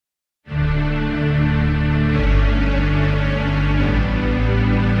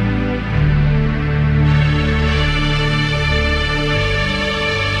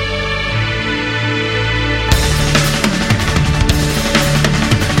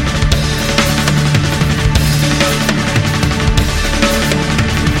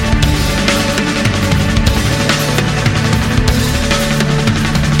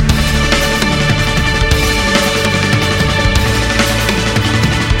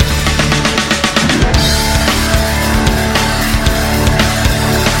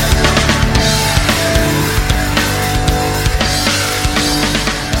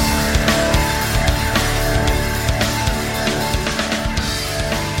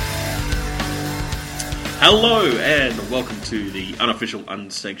Hello and welcome to the Unofficial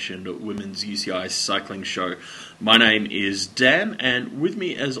Unsanctioned Women's UCI Cycling Show. My name is Dan, and with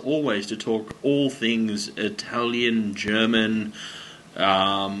me as always to talk all things Italian, German,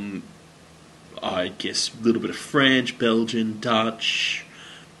 I guess a little bit of French, Belgian, Dutch,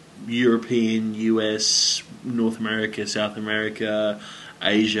 European, US, North America, South America,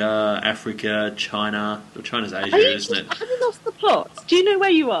 Asia, Africa, China. Well, China's Asia, isn't it? Have you lost the plot? Do you know where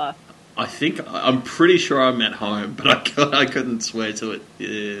you are? I'm pretty sure I'm at home, but I couldn't swear to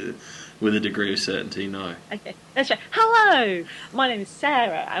it with a degree of certainty, no. Okay, that's right. Hello! My name is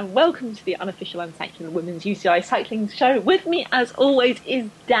Sarah, and welcome to the Unofficial Unsanctioned Women's UCI Cycling Show. With me, as always, is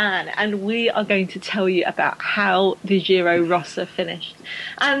Dan, and we are going to tell you about how the Giro Rossa finished.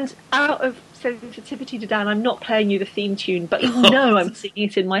 And out of sensitivity to Dan, I'm not playing you the theme tune, but you know I'm singing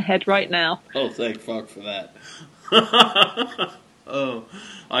it in my head right now. Oh, thank fuck for that. Oh,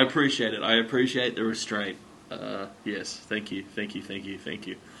 I appreciate it. I appreciate the restraint. Yes, thank you.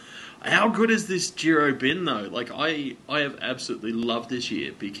 How good has this Giro been, though? Like, I have absolutely loved this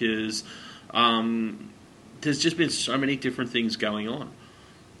year because there's just been so many different things going on.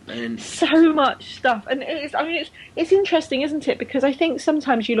 And so much stuff, and it's interesting, isn't it? Because I think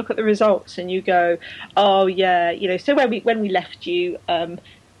sometimes you look at the results and you go, oh yeah, so when we left you,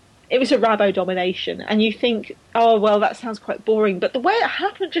 it was a Rabo domination, and you think, oh, well, that sounds quite boring. But the way it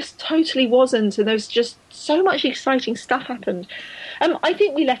happened just totally wasn't, and there's just so much exciting stuff happened. I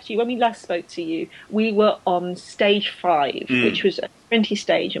think we left you, when we last spoke to you, we were on stage 5, which was a sprinty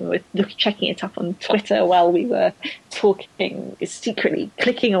stage, and we were checking it up on Twitter while we were talking, secretly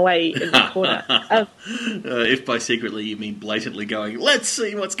clicking away in the corner. If by secretly you mean blatantly going, let's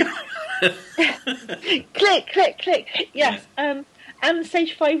see what's going on. click, yes. And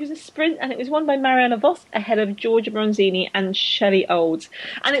stage 5 was a sprint, and it was won by Marianne Vos ahead of Georgia Bronzini and Shelley Olds.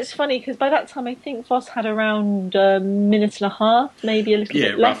 And it's funny, because by that time I think Vos had around a minute and a half, maybe a little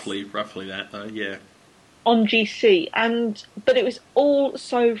bit less. Yeah, roughly that though, yeah. On GC. But it was all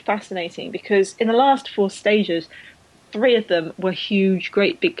so fascinating, because in the last 4 stages, 3 of them were huge,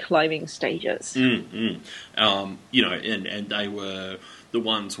 great big climbing stages. And they were the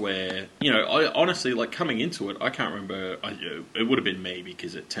ones where, I honestly, like, coming into it, I can't remember, it would have been me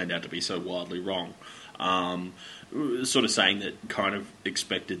because it turned out to be so wildly wrong, sort of saying that kind of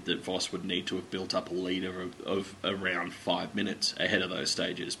expected that Vos would need to have built up a lead of around 5 minutes ahead of those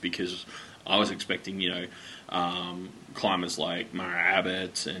stages, because I was expecting, climbers like Mara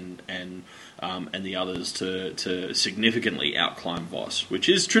Abbott and the others to significantly outclimb Vos, which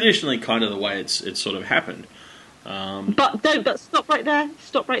is traditionally kind of the way it's sort of happened. But stop right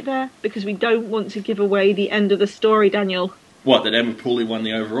there, because we don't want to give away the end of the story, Daniel. What, that Emma Pooley won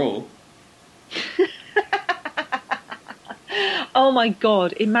the overall? Oh my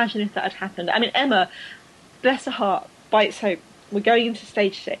God, imagine if that had happened. I mean, Emma, bless her heart, bites hope. We're going into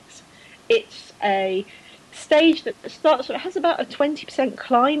stage 6. It's a stage that starts, it has about a 20%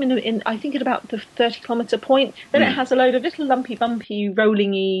 climb in I think at about the 30-kilometre point. Then it has a load of little lumpy, bumpy,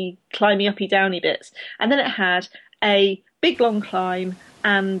 rollingy, climbing uppy, downy bits. And then it had a big long climb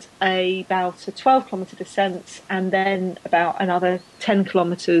and about a 12-kilometre descent, and then about another 10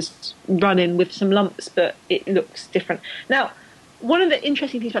 kilometres running with some lumps, but it looks different. Now, one of the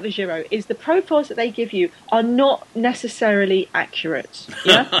interesting things about the Giro is the profiles that they give you are not necessarily accurate.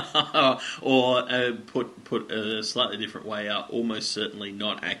 Yeah? Or put a slightly different way, are almost certainly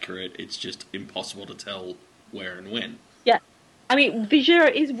not accurate. It's just impossible to tell where and when. Yeah. I mean, the Giro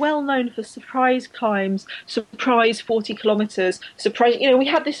is well known for surprise climbs, surprise 40 kilometres, surprise. We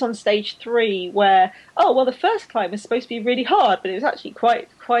had this on stage 3 where, the first climb was supposed to be really hard, but it was actually quite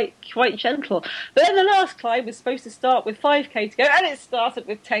gentle. But then the last climb was supposed to start with 5k to go, and it started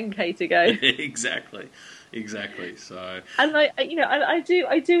with 10k to go. Exactly. So, and I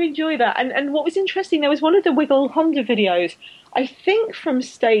do enjoy that. And what was interesting, there was one of the Wiggle Honda videos, I think from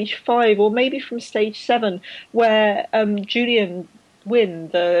stage 5 or maybe from stage 7, where Julian Wynn,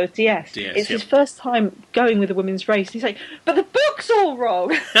 the DS, it's his first time going with a women's race. He's like, but the book's all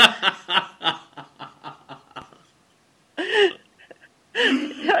wrong.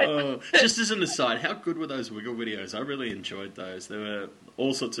 Just as an aside, how good were those Wiggle videos? I really enjoyed those. There were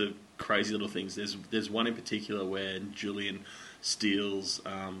all sorts of crazy little things. There's one in particular where Julian steals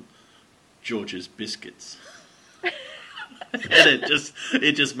George's biscuits. And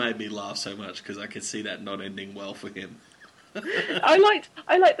it just made me laugh so much because I could see that not ending well for him. I liked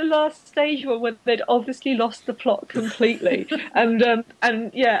the last stage one when they'd obviously lost the plot completely, and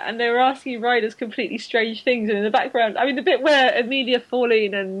they were asking riders completely strange things, and in the background, I mean, the bit where Amelia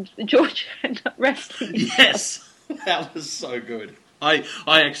Fauline and George end up wrestling. Yes, that was so good. I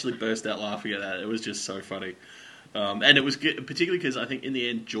actually burst out laughing at that. It was just so funny. And it was good, particularly because I think in the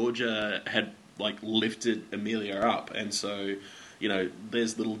end Georgia had like lifted Amelia up, and so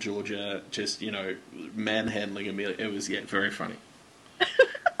there's little Georgia just manhandling Amelia. It was very funny.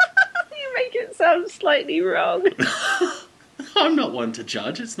 You make it sound slightly wrong. I'm not one to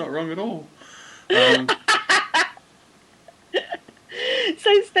judge. It's not wrong at all.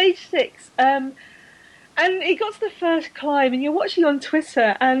 So stage 6, and it got to the first climb, and you're watching on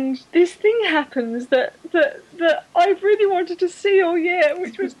Twitter, and this thing happens that I've really wanted to see all year,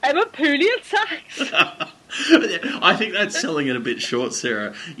 which was Emma Pooley attacks. I think that's selling it a bit short,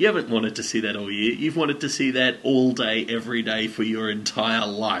 Sarah. You haven't wanted to see that all year. You've wanted to see that all day, every day for your entire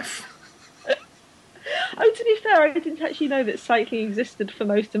life. Oh, to be fair, I didn't actually know that cycling existed for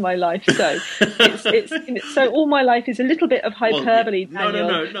most of my life, so so all my life is a little bit of hyperbole. Well,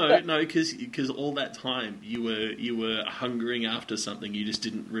 Daniel, no, because all that time you were hungering after something, you just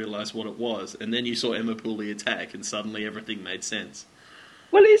didn't realise what it was, and then you saw Emma Pooley attack, and suddenly everything made sense.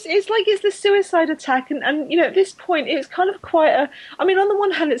 Well, it's like it's the suicide attack, and at this point it's kind of quite a. I mean, on the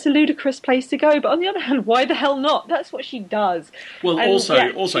one hand, it's a ludicrous place to go, but on the other hand, why the hell not? That's what she does. Well, and,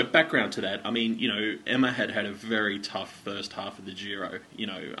 also background to that. I mean, Emma had a very tough first half of the Giro.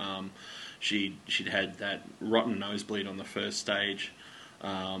 She'd had that rotten nosebleed on the first stage.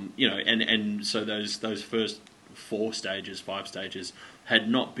 And so those first 5 stages had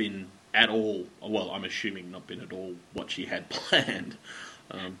not been at all. Well, I'm assuming not been at all what she had planned.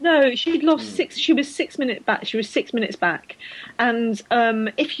 No, she'd lost 6. She was 6 minutes back. She was 6 minutes back, and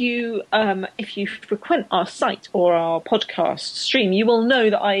if you frequent our site or our podcast stream, you will know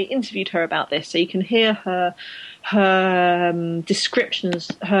that I interviewed her about this, so you can hear her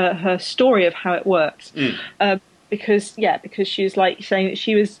descriptions, her story of how it works. Because she was like saying that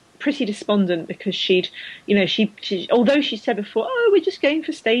she was pretty despondent because she although she said before, we're just going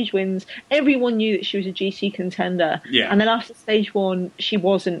for stage wins, everyone knew that she was a GC contender. Yeah. And then after stage 1, she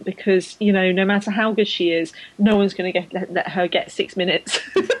wasn't, because no matter how good she is, no one's going to let her get 6 minutes.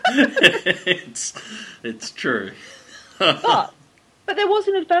 It's true. But there was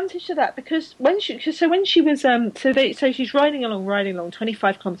an advantage to that, because when she was she's riding along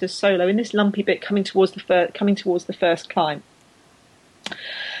 25 kilometers solo in this lumpy bit coming towards the first climb.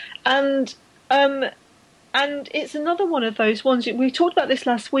 And it's another one of those ones, we talked about this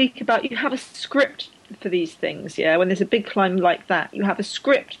last week, about you have a script for these things, when there's a big climb like that, you have a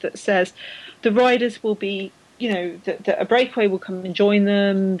script that says the riders will be, that a breakaway will come and join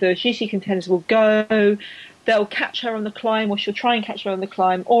them, the GC contenders will go, they'll catch her on the climb, or she'll try and catch her on the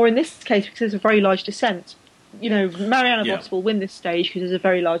climb, or in this case, because there's a very large descent, Marianne Vos will win this stage because there's a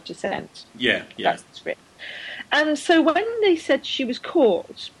very large descent. Yeah. That's the script. And so when they said she was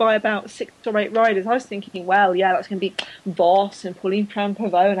caught by about 6 or 8 riders, I was thinking, well, that's going to be Vos and Pauline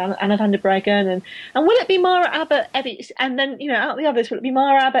Pran-Pavot and Anna van der Breggen, and will it be Mara Abbott, Evie, and then out of the others, will it be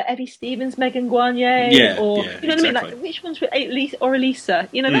Mara Abbott, Evie Stevens, Megan Guarnier, or what I mean? Like, which ones were Elisa or Elisa?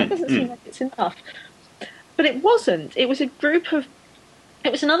 That doesn't seem like it's enough. But it wasn't. It was It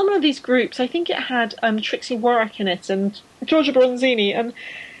was another one of these groups. I think it had Trixie Warwick in it, and Giorgia Bronzini, and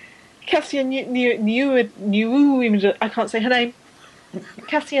Cassia I can't say her name.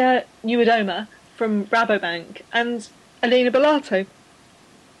 Cassia Nuudoma from Rabobank, and Elena Bellato.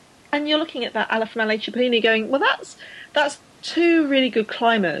 And you're looking at that from Ale Cipollini going, well, that's 2 really good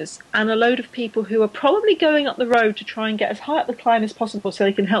climbers and a load of people who are probably going up the road to try and get as high up the climb as possible so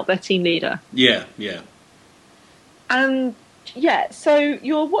they can help their team leader. Yeah. And so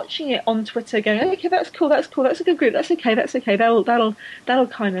you're watching it on Twitter going, okay, that's cool, that's a good group, that's okay, that'll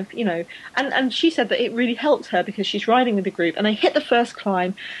kind of, and she said that it really helped her because she's riding with the group, and they hit the first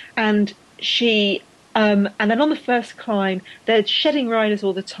climb, and she and then on the first climb they're shedding riders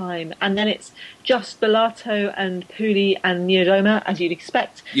all the time, and then it's just Bellato and Pooley and Nuudoma, as you'd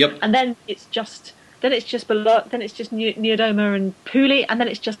expect. Yep. And then it's just Nuudoma and Pooley, and then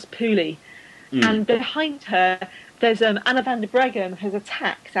it's just Pooley. And behind her there's Anna van der Breggen has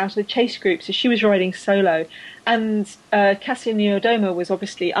attacked out of the chase group, so she was riding solo, and Cassia Nuudoma was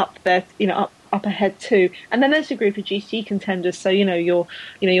obviously up there, up ahead too. And then there's a group of GC contenders, so your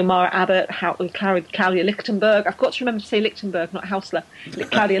Mara Abbott, Claudia Lichtenberg. I've got to remember to say Lichtenberg, not Hausler.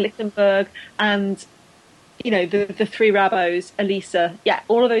 Claudia Lichtenberg, and the 3 Rabos, Elisa,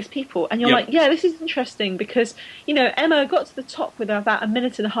 all of those people. And you're like, this is interesting because Emma got to the top with about a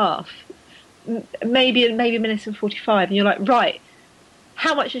minute and a half. Maybe a minute and 45, and you're like, right,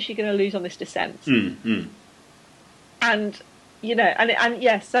 how much is she going to lose on this descent? And so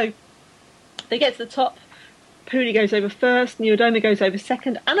they get to the top, Pooley goes over first, Neodoma goes over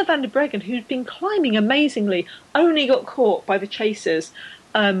second. Anna van der Breggen, who'd been climbing amazingly, only got caught by the chasers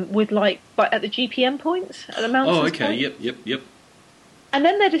with at the GPM points at the Oh, mountains. okay. Point. Yep. And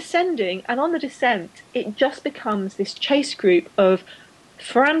then they're descending, and on the descent, it just becomes this chase group of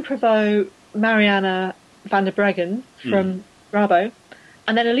Ferran Prevot, Mariana van der Breggen from Rabo,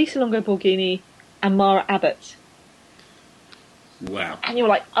 and then Elisa Longo Borghini and Mara Abbott. Wow. And you're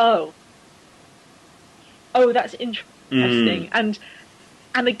like, oh, that's interesting. And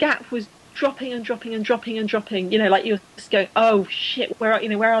the gap was dropping and dropping and dropping and dropping. You know, like you're just going, oh shit, where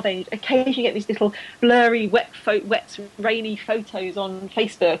are they? Occasionally you get these little blurry, wet, rainy photos on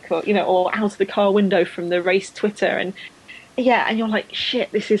Facebook, or out of the car window from the race Twitter, and you're like,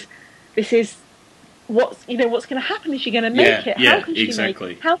 shit, this is what's going to happen? Is she going to make it? Yeah, how can she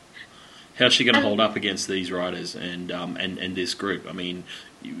exactly. Make it? How's she going to hold up against these riders and this group? I mean,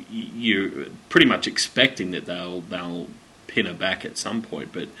 you're pretty much expecting that they'll pin her back at some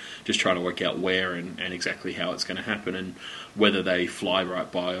point, but just trying to work out where and exactly how it's going to happen, and whether they fly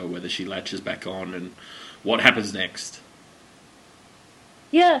right by or whether she latches back on, and what happens next.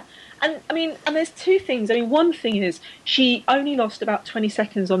 Yeah, and I mean, and there's two things. I mean, one thing is she only lost about 20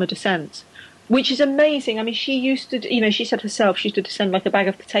 seconds on a descent, which is amazing. I mean, she used to, she said herself, she used to descend like a bag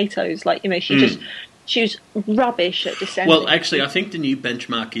of potatoes. Like, she was rubbish at descending. Well, actually, I think the new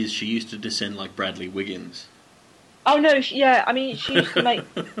benchmark is she used to descend like Bradley Wiggins. Oh no, she used to make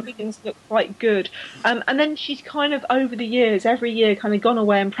Wiggins look quite good, and then she's kind of over the years, every year, kind of gone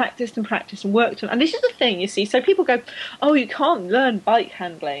away and practiced and worked on. And this is the thing, you see. So people go, "Oh, you can't learn bike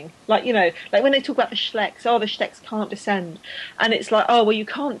handling," like when they talk about the Schlecks. Oh, the Schlecks can't descend, and it's like, oh, well, you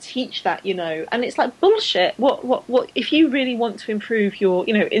can't teach that, and it's like bullshit. What? If you really want to improve your,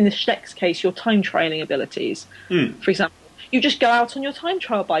 in the Schlecks case, your time trialing abilities, for example, you just go out on your time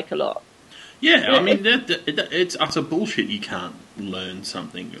trial bike a lot. Yeah, I mean, it's utter bullshit. You can't learn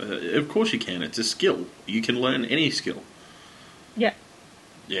something. Of course you can. It's a skill. You can learn any skill. Yeah.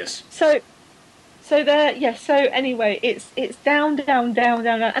 Yes. So anyway, it's down,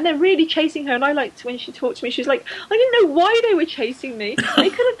 and they're really chasing her. And I liked when she talked to me. She was like, I didn't know why they were chasing me.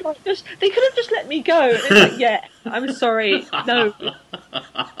 They could have just let me go. And it's like, yeah, I'm sorry, no.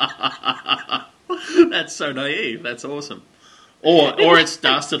 That's so naive. That's awesome. Or it's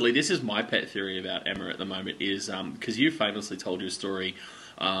dastardly. This is my pet theory about Emma at the moment, is because you famously told your story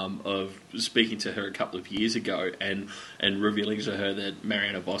of speaking to her a couple of years ago and revealing to her that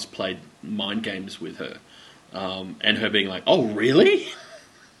Mariana Vos played mind games with her, and her being like, "Oh, really?"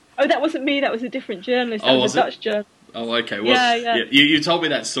 Oh, that wasn't me. That was a different journalist. That was a Dutch journalist. Oh, okay. Well, yeah. You told me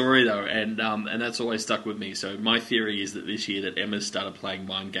that story though, and that's always stuck with me. So my theory is that this year that Emma started playing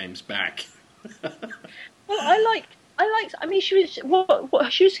mind games back. Well, I mean, she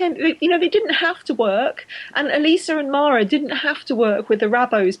was saying, they didn't have to work, and Elisa and Mara didn't have to work with the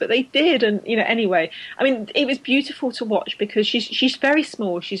Rabos, but they did, and anyway, I mean, it was beautiful to watch because she's very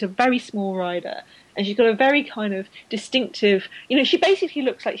small, she's a very small rider, and she's got a very kind of distinctive, she basically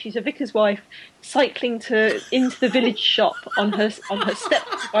looks like she's a vicar's wife cycling into the village shop on her step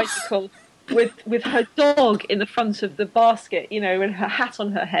bicycle. With her dog in the front of the basket, and her hat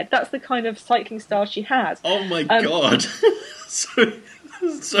on her head. That's the kind of cycling style she has. Oh my god! so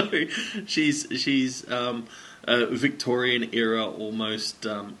she's Victorian era, almost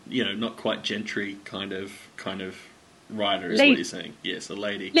not quite gentry kind of rider is lady. What you're saying? Yes, a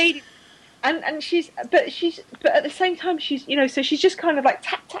lady. Lady. And but at the same time she's so she's just kind of like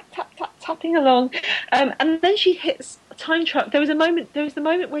tap tap tap tap tapping along, and then she hits time trial. There was the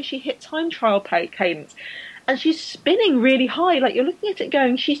moment where she hit time trial cadence, and she's spinning really high. Like you're looking at it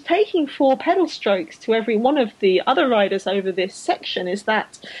going, she's taking 4 pedal strokes to every one of the other riders over this section. Is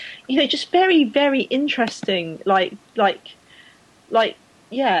that just very very interesting. Like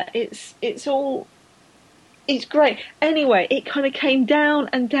yeah, it's all. It's great. Anyway, it kind of came down,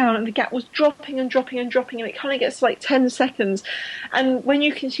 and the gap was dropping and dropping and dropping, and it kind of gets to like 10 seconds. And when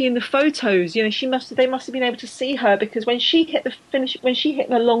you can see in the photos, they must have been able to see her, because when she hit the finish, when she hit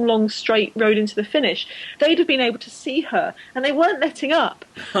the long straight road into the finish, they'd have been able to see her, and they weren't letting up.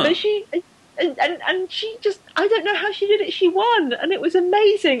 Huh. But she. And she just, I don't know how she did it. She won, and it was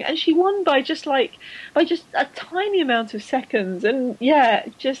amazing. And she won by just a tiny amount of seconds. And yeah,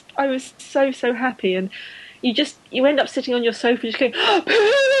 I was so happy. And you end up sitting on your sofa just going, oh,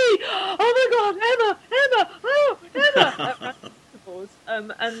 Pooey! Oh my God, Emma! Oh,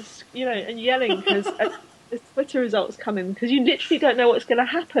 Emma! And yelling because the Twitter results come in, because you literally don't know what's going to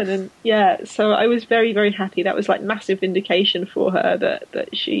happen. And yeah, so I was very, very happy. That was like massive vindication for her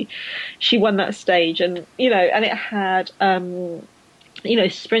that she won that stage. And and it had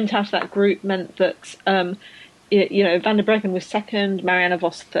sprint out of that group meant that Van der Breggen was second, Marianne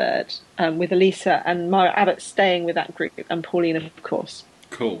Vos third, with Elisa and Mara Abbott staying with that group, and Pauline, of course.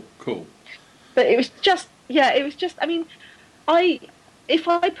 Cool, cool. But it was just, yeah, it was just. I mean, I if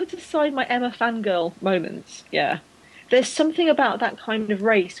I put aside my Emma fangirl moments, yeah, there's something about that kind of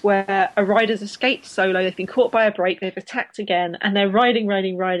race where a rider's escaped solo, they've been caught by a break, they've attacked again, and they're riding,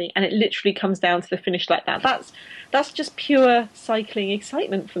 riding, riding, and it literally comes down to the finish like that. That's just pure cycling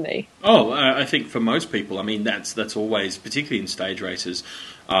excitement for me. Oh, I think for most people, I mean, that's always, particularly in stage races,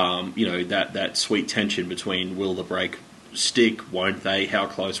 that sweet tension between will the break stick, won't they, how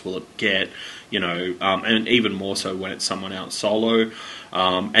close will it get, and even more so when it's someone out solo,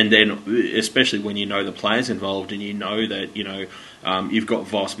 and then especially when you know the players involved and you know that, you've got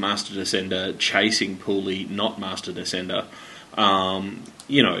Voss Master Descender chasing Pooley, not Master Descender.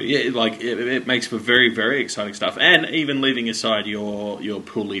 It makes for very, very exciting stuff. And even leaving aside your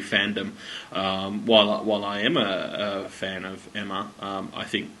Pooley fandom, while I am a fan of Emma, I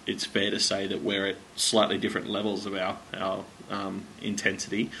think it's fair to say that we're at slightly different levels of our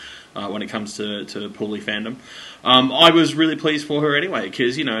intensity when it comes to Pooley fandom. I was really pleased for her anyway,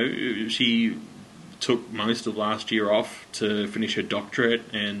 because she took most of last year off to finish her doctorate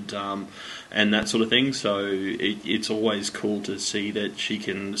and that sort of thing. So it's always cool to see that she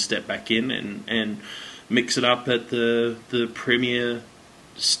can step back in and mix it up at the premier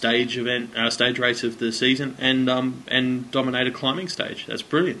stage race of the season and dominate a climbing stage. That's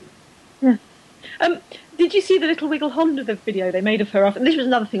brilliant. Yeah. Did you see the little Wiggle Honda video they made of her? And this was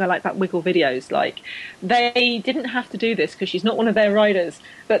another thing I like about Wiggle videos. Like, they didn't have to do this because she's not one of their riders,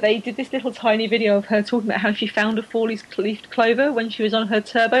 but they did this little tiny video of her talking about how she found a four-leafed clover when she was on her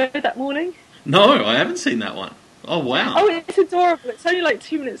turbo that morning. No, I haven't seen that one. Oh, wow. Oh, it's adorable. It's only like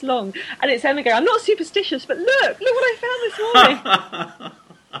 2 minutes long. And it's Emma going, I'm not superstitious, but look what I found this morning.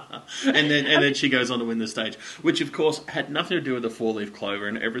 and then she goes on to win the stage, which of course had nothing to do with the four-leaf clover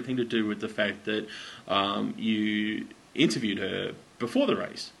and everything to do with the fact that you interviewed her before the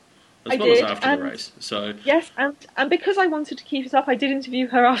race as well as after the race. So yes, and because I wanted to keep it up, I did interview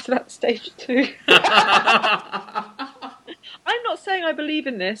her after that stage too. I'm not saying I believe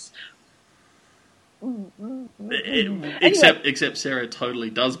in this. Except Sarah totally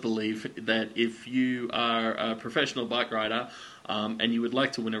does believe that if you are a professional bike rider and you would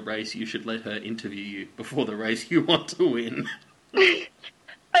like to win a race, you should let her interview you before the race you want to win. I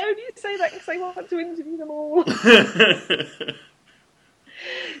only say that because I want to interview them all.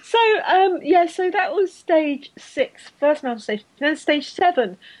 So that was stage 6, first mountain stage. Then stage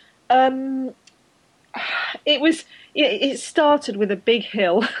 7, it started with a big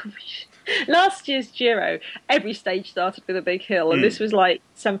hill. Last year's Giro, every stage started with a big hill, and this was like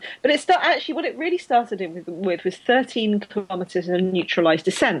but actually what it really started with was 13 kilometres of neutralised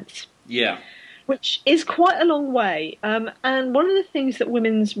descent. Yeah. Which is quite a long way. And one of the things that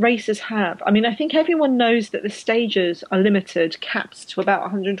women's races have, I mean, I think everyone knows that the stages are limited, capped to about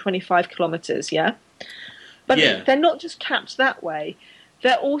 125 kilometres, yeah? But they're not just capped that way,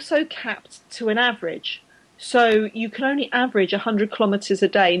 they're also capped to an average. So you can only average 100 kilometres a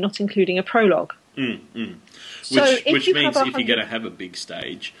day, not including a prologue. So which means if you're going to have a big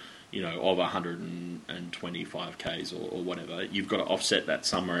stage, of 125 Ks or whatever, you've got to offset that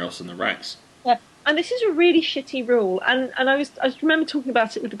somewhere else in the race. Yeah, and this is a really shitty rule. And I remember talking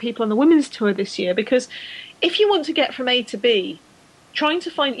about it with the people on the women's tour this year, because if you want to get from A to B, trying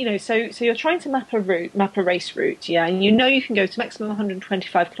to find, so you're trying to map a race route, yeah, and you can go to maximum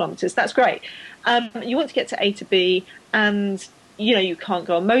 125 kilometres. That's great. You want to get to A to B, and you can't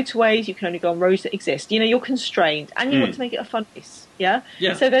go on motorways. You can only go on roads that exist. You're constrained, and you want to make it a fun race. Yeah.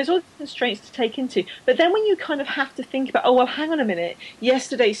 So there's all the constraints to take into. But then when you kind of have to think about, oh well, hang on a minute.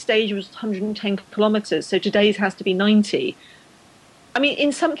 Yesterday's stage was 110 kilometres, so today's has to be 90. I mean,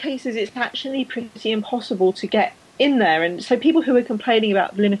 in some cases, it's actually pretty impossible to get in there, and so people who are complaining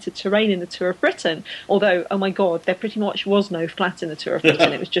about limited terrain in the Tour of Britain, although oh my god, there pretty much was no flat in the Tour of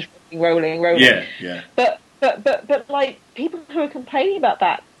Britain, it was just rolling. Yeah. But like people who are complaining about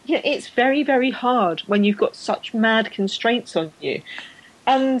that, it's very, very hard when you've got such mad constraints on you.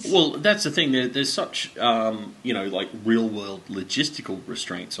 And well, that's the thing. There's such like real world logistical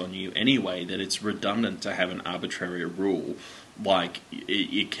restraints on you anyway that it's redundant to have an arbitrary rule. Like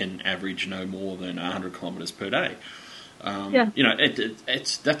it can average no more than 100 kilometres per day.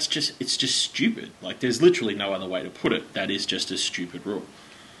 It's just stupid. Like there's literally no other way to put it. That is just a stupid rule.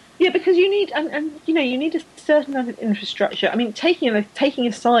 Yeah, because you need you need a certain amount of infrastructure. I mean, taking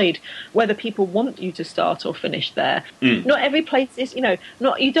aside whether people want you to start or finish there, not every place is you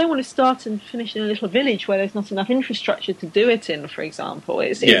don't want to start and finish in a little village where there's not enough infrastructure to do it in. For example,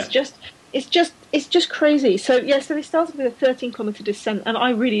 it's just it's just crazy. So yeah, so they started with a 13-kilometer descent, and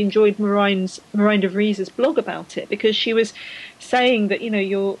I really enjoyed Marijn de Vries's blog about it because she was saying that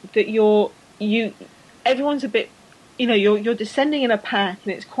you everyone's a bit, you're descending in a pack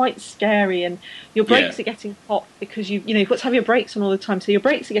and it's quite scary, and your Yeah, brakes are getting hot because you've got to have your brakes on all the time, so your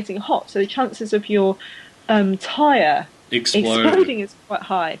brakes are getting hot, so the chances of your tire exploding. exploding is quite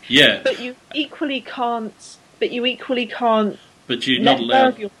high. Yeah, But you equally can't but you're not let go allowed.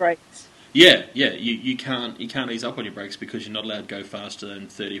 of your brakes. Yeah, yeah, you can't ease up on your brakes because you're not allowed to go faster than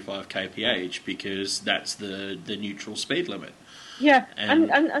 35 kph because that's the neutral speed limit. Yeah,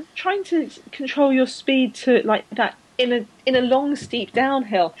 And and trying to control your speed to like that in a long steep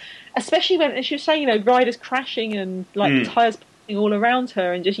downhill, especially when, as you say, riders crashing and like mm, tires popping all around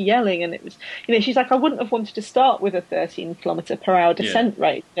her and just yelling, and it was, she's like, I wouldn't have wanted to start with a 13-kilometer per hour yeah, descent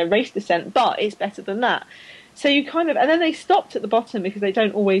rate, race descent, but it's better than that. So you kind of, and then they stopped at the bottom because they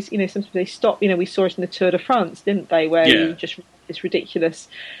don't always, sometimes they stop. We saw it in the Tour de France, didn't they, where yeah. you just this ridiculous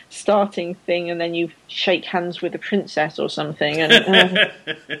starting thing, and then you shake hands with the princess or something. And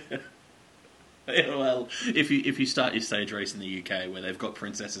Well, if you start your stage race in the UK where they've got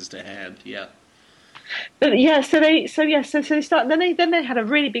princesses to hand, yeah, but yeah, so they start. Then they had a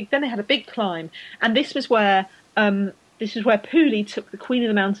really big. Then they had a big climb, and this is where Pooley took the Queen of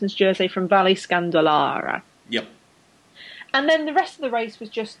the Mountains jersey from Valle Scandolara. yep, And then the rest of the race was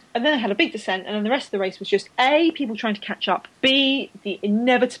just, and then they had a big descent, and then the rest of the race was just A, people trying to catch up, B, the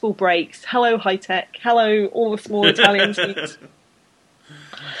inevitable breaks. Hello, high tech. Hello, all the small Italian teams.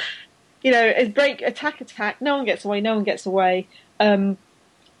 A break, attack. No one gets away. No one gets away. Um,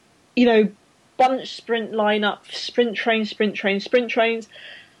 Bunch sprint lineup, sprint trains.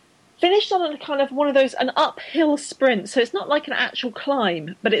 Finished on a kind of one of those, an uphill sprint. So it's not like an actual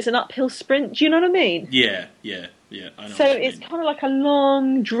climb, but it's an uphill sprint. Do you know what I mean? yeah, yeah, yeah. I know So what you it's mean. kind of like a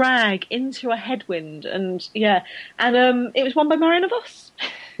long drag into a headwind, and yeah, and it was won by Marianne Vos,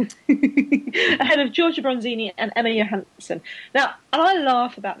 ahead of Giorgia Bronzini and Emma Johansson. Now, and I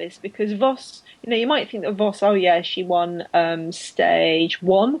laugh about this because Vos, you might think that Vos, oh yeah, she won stage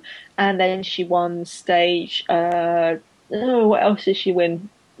one, and then she won stage. Oh, what else did she win?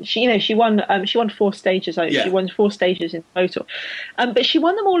 She won four stages. She Yeah, won four stages in total, but she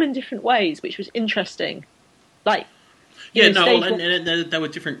won them all in different ways, which was interesting. Like, yeah. No, well, stage one, and there were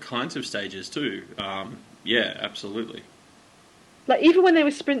different kinds of stages too. Yeah, absolutely. like even when they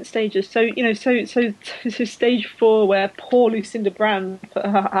were sprint stages. So so stage four, where poor Lucinda Brand put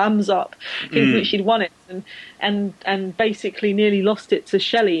her arms up, thinking that Mm, she'd won it, and basically nearly lost it to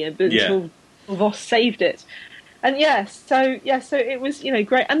Shelley, but yeah, until Voss saved it. And so it was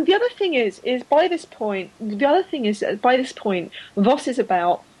great. And the other thing is by this point, Voss is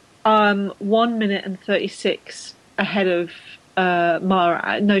about 1 minute and 36 ahead of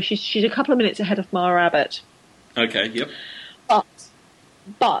Mara. No, she's a couple of minutes ahead of Mara Abbott. okay, yep,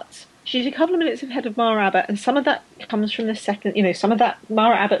 But she's a couple of minutes ahead of Mara Abbott, and some of that comes from the second. Some of that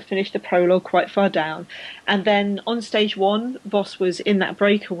Mara Abbott finished the prologue quite far down, and then on stage one, Voss was in that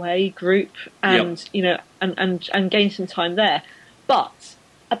breakaway group, yep, and and gained some time there. But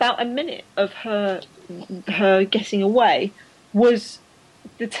about a minute of her getting away was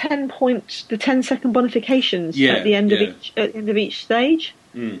the 10-second bonifications at yeah, the end of yeah, each stage,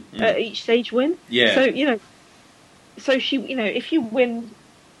 mm. each stage win. Yeah, So so she, if you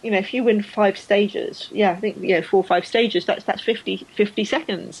win five stages, I think 4 or 5 stages, that's 50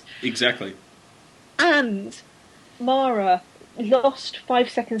 seconds. exactly. And Mara lost 5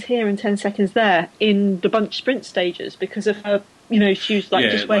 seconds here and 10 seconds there in the bunch sprint stages because of her. She was like Yeah,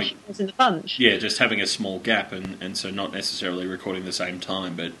 just where she was in the bunch. yeah, just having a small gap, and so not necessarily recording the same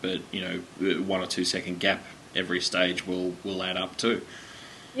time, but 1 or 2 second gap every stage will add up too.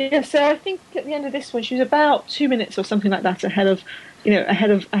 Yeah, so I think at the end of this one, she was about 2 minutes or something like that ahead of,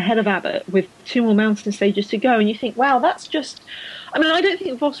 ahead of Abbott with two more mountain stages to go. And you think, wow, that's just. I mean, I don't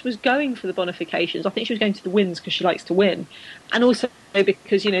think Voss was going for the bonifications. I think she was going to the wins because she likes to win, and also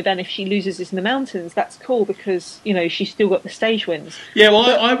because then if she loses this in the mountains, that's cool because she's still got the stage wins. Yeah, well,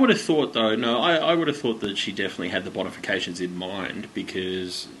 But I would have thought though. No, I would have thought that she definitely had the bonifications in mind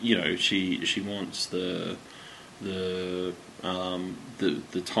because she wants the the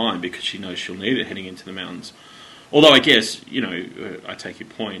time because she knows she'll need it heading into the mountains. Although I guess I take your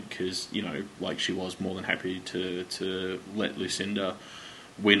point because like she was more than happy to let Lucinda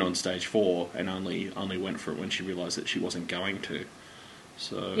win on stage four and only went for it when she realised that she wasn't going to.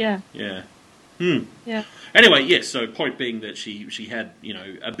 So yeah, yeah, Yeah. Anyway, yes. So point being that she had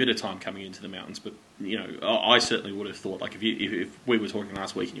a bit of time coming into the mountains, but I certainly would have thought, like, if we were talking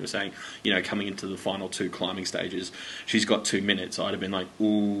last week and you were saying coming into the final 2 climbing stages, she's got 2 minutes, I'd have been like,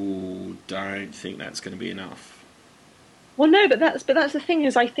 ooh, don't think that's going to be enough. Well, no, but that's the thing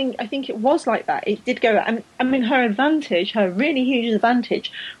is, I think it was like that. It did go. I mean, her advantage, her really huge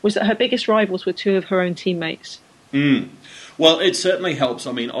advantage, was that her biggest rivals were 2 of her own teammates. Mm. Well, it certainly helps.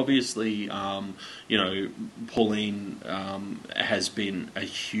 I mean, obviously, Pauline has been a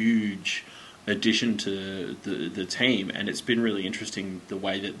huge addition to the team, and it's been really interesting the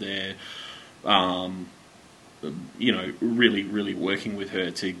way that they're, really, really working with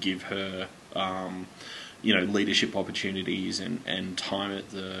her to give her, leadership opportunities and time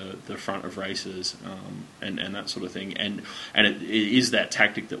at the front of races, and that sort of thing. And it is that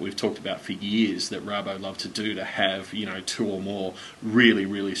tactic that we've talked about for years that Rabo love to do, to have 2 or more really,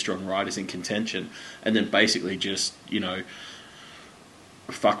 really strong riders in contention, and then basically just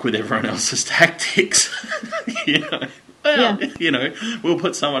fuck with everyone else's tactics. We'll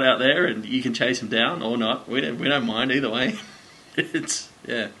put someone out there and you can chase them down or not. We don't mind either way.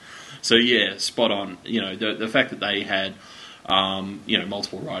 So yeah, spot on. The fact that they had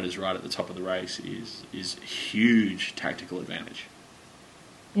multiple riders right at the top of the race is huge tactical advantage.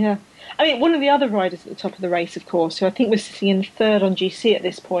 Yeah. I mean, one of the other riders at the top of the race, of course, who I think was sitting in 3rd on GC at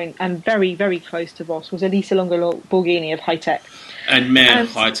this point and very, very close to Voss, was Elisa Longo-Borghini of High Tech. And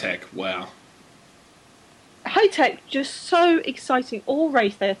High Tech, wow. High Tech, just so exciting. All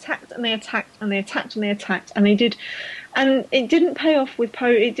race, they attacked and they attacked and they attacked and they attacked, and they did. And it didn't pay off with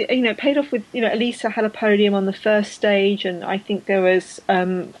it paid off with Elisa had a podium on the first stage, and I think there was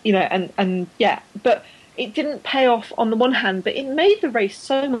but it didn't pay off on the one hand, but it made the race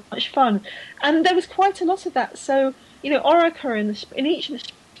so much fun, and there was quite a lot of that. So Orica in each of the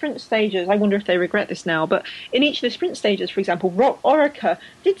sprint stages, I wonder if they regret this now, but in each of the sprint stages, for example, Orica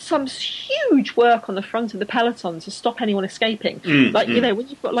did some huge work on the front of the peloton to stop anyone escaping. When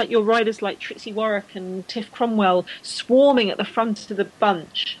you've got your riders like Trixie Warwick and Tiff Cromwell swarming at the front of the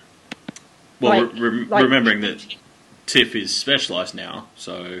bunch. Well, remembering that Tiff is specialised now,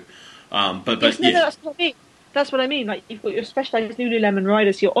 so that's what I mean. That's what I mean. Like, you've got your specialised Lululemon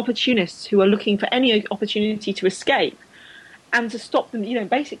riders, your opportunists who are looking for any opportunity to escape. And to stop them,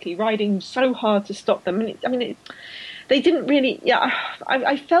 basically riding so hard to stop them. They didn't really. Yeah,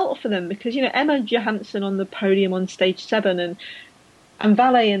 I felt for them because Emma Johansson on the podium on stage 7, and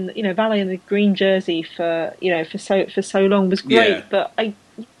Valet in the green jersey for so long was great. Yeah.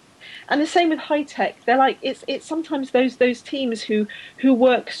 And the same with High Tech. They're like it's sometimes those teams who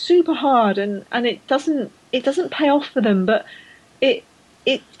work super hard and it doesn't pay off for them, but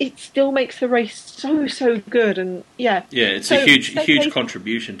it still makes the race so good, and it's a huge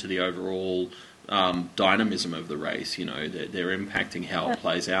contribution to the overall dynamism of the race. They're impacting how it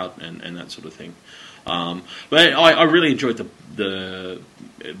plays out and that sort of thing. But I really enjoyed the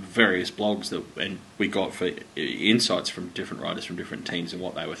various blogs and we got for insights from different riders from different teams and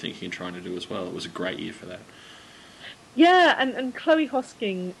what they were thinking and trying to do as well. It was a great year for that. Yeah, and Chloe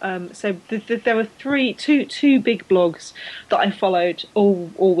Hosking. So there were two big blogs that I followed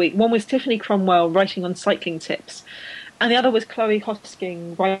all week. One was Tiffany Cromwell writing on cycling tips, and the other was Chloe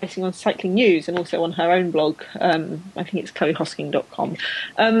Hosking writing on cycling news and also on her own blog. I think it's chloehosking.com.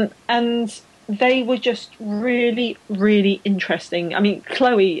 And they were just really, really interesting. I mean,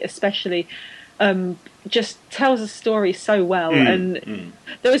 Chloe especially. Just tells a story so well, and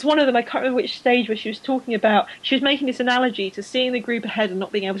there was one of them, I can't remember which stage, where she was talking about, she was making this analogy to seeing the group ahead and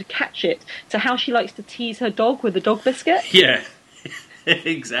not being able to catch it, to how she likes to tease her dog with the dog biscuit. Yeah,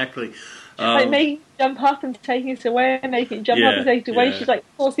 exactly. Like making it jump up and taking it away, and making it jump up and taking it away. She's like,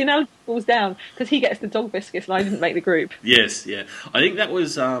 of course, the analogy falls down because he gets the dog biscuits and I didn't make the group. Yes, yeah. I think that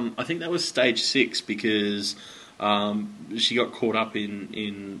was stage 6 because she got caught up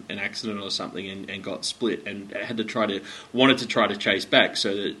in an accident or something and got split and wanted to try to chase back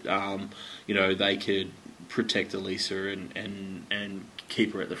so that they could protect Elisa and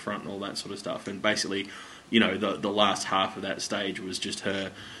keep her at the front and all that sort of stuff. And basically, the last half of that stage was just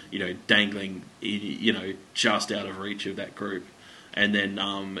her, dangling, just out of reach of that group. And then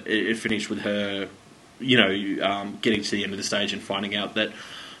it finished with her, getting to the end of the stage and finding out that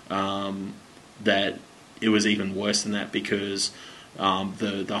that it was even worse than that because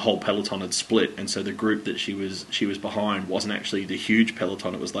the whole peloton had split, and so the group that she was behind wasn't actually the huge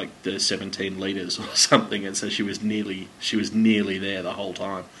peloton. It was like the 17 leaders or something, and so she was nearly there the whole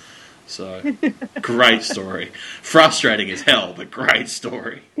time. So great story, frustrating as hell, but great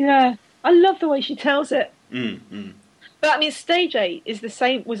story. Yeah, I love the way she tells it. But I mean, stage 8 is the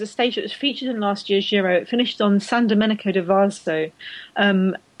same. Was a stage that was featured in last year's Giro. It finished on San Domenico de Vasto,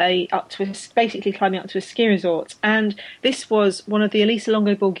 up to basically climbing up to a ski resort. And this was one of the Elisa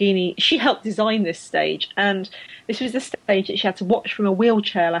Longo Borghini. She helped design this stage, and this was the stage that she had to watch from a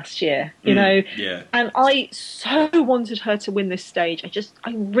wheelchair last year. You know, Yeah. and I so wanted her to win this stage.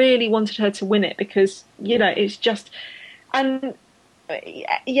 I really wanted her to win it because it's just and.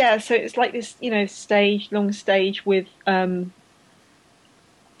 Yeah, so it's like this, long stage with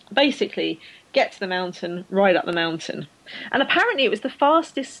basically get to the mountain, ride up the mountain, and apparently it was the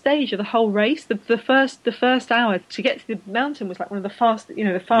fastest stage of the whole race. The first hour to get to the mountain was like one of the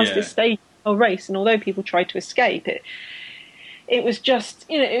fastest stage of the whole race. And although people tried to escape it, it was just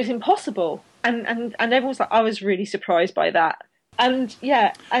it was impossible. And everyone's like, I was really surprised by that. And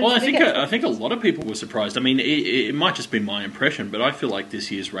well, I think a lot of people were surprised. I mean, it might just be my impression, but I feel like this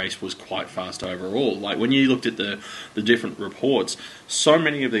year's race was quite fast overall. Like when you looked at the different reports, so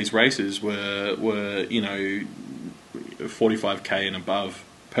many of these races were 45k and above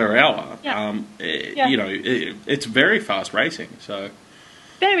per hour. It's very fast racing. So.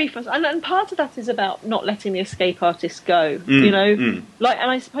 Very fast, and part of that is about not letting the escape artists go. And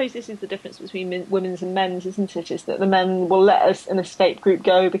I suppose this is the difference between women's and men's, isn't it? Is that the men will let an escape group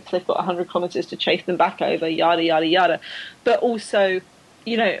go because they've got 100 kilometres to chase them back over, yada yada yada. But also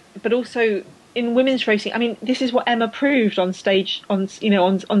in women's racing, I mean, this is what Emma proved on stage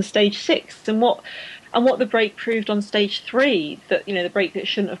 6, and what the break proved on stage 3, that the break that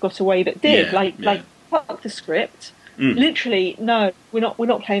shouldn't have got away but did. Fuck the script. Literally, no, we're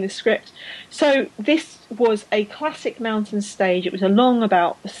not playing the script. So this was a classic mountain stage. It was a long,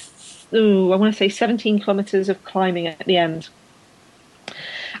 about I want to say 17 kilometres of climbing at the end.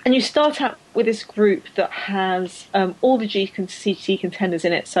 And you start out with this group that has all the GC contenders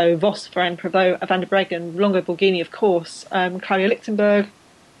in it. So Vos, Varenne, Prévost, Van der Breggen, Longo Borghini, of course, Claudia Lichtenberg,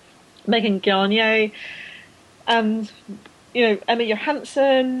 Megan Garnier, and Emma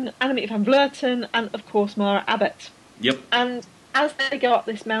Johansson, Annemiek van Vleuten, and of course Mara Abbott. Yep. And as they go up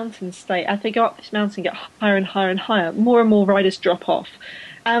this mountain, get higher and higher and higher, more and more riders drop off.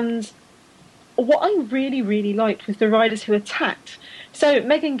 And what I really, really liked was the riders who attacked. So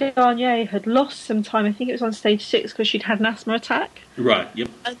Megan Garnier had lost some time. I think it was on stage 6 because she'd had an asthma attack. Right. Yep.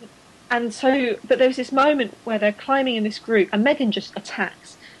 And so, but there was this moment where they're climbing in this group, and Megan just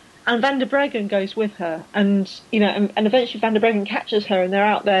attacks. And Van der Breggen goes with her, and and eventually Van der Breggen catches her, and they're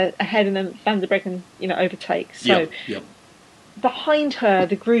out there ahead, and then Van der Breggen, overtakes. So behind her,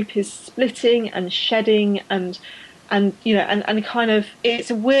 the group is splitting and shedding, and kind of, it's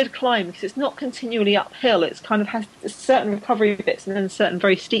a weird climb because it's not continually uphill. It's kind of has certain recovery bits and then certain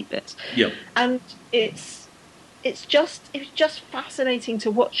very steep bits. Yep. And it's just fascinating to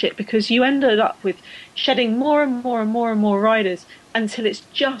watch it because you ended up with shedding more and more and more and more riders until it's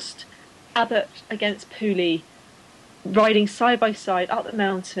just Abbott against Pooley riding side by side up the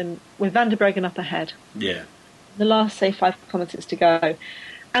mountain with Van der Breggen up ahead. Yeah. The last, say, 5 kilometres to go.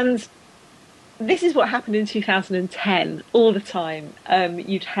 And this is what happened in 2010 all the time.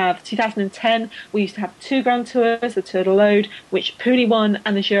 You'd have 2010, we used to have 2 Grand Tours, the Tour de l'Aude, which Pooley won,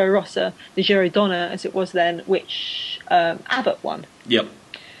 and the Giro Rossa, the Giro Donna as it was then, which Abbott won. Yep.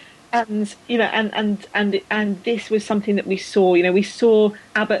 And and this was something that we saw. We saw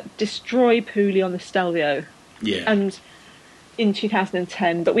Abbott destroy Pooley on the Stelvio. Yeah. And in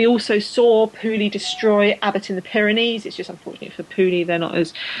 2010, but we also saw Pooley destroy Abbott in the Pyrenees. It's just unfortunate for Pooley; they're not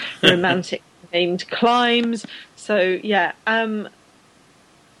as romantic named climbs. So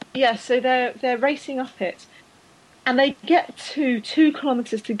so they're racing up it, and they get to 2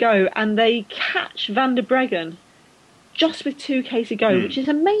 kilometres to go, and they catch Van der Breggen just with 2k to go, which is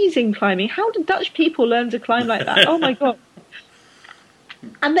amazing climbing. How do Dutch people learn to climb like that? Oh my god.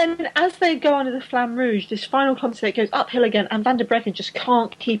 And then as they go under the Flamme Rouge, this final kilometre, it goes uphill again, and Van der Breggen just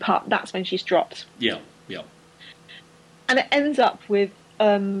can't keep up. That's when she's dropped. Yeah. And it ends up with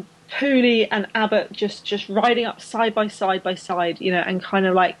Pooley and Abbott just riding up side by side, and kind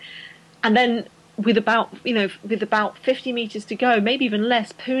of like, and then with about 50 metres to go, maybe even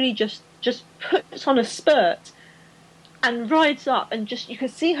less, Pooley just puts on a spurt and rides up, and just, you can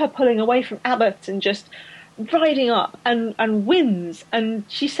see her pulling away from Abbott and just riding up and wins. And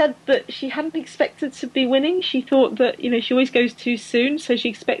she said that she hadn't expected to be winning. She thought that, she always goes too soon, so she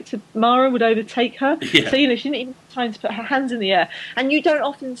expected Mara would overtake her. Yeah. So, she didn't even have time to put her hands in the air. And you don't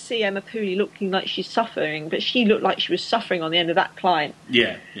often see Emma Pooley looking like she's suffering, but she looked like she was suffering on the end of that climb.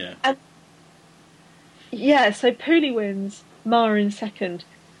 Yeah. And so Pooley wins, Mara in second.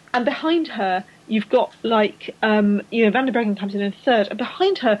 And behind her, you've got Van der Breggen comes in third, and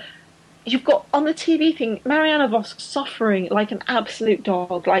behind her, you've got on the TV thing Mariana Voss suffering like an absolute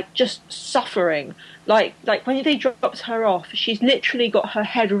dog, like just suffering. Like when they dropped her off, she's literally got her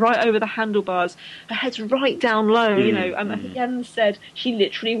head right over the handlebars. Her head's right down low. I think Jens said she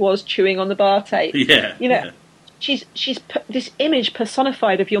literally was chewing on the bar tape. Yeah, You know, yeah, she's put this image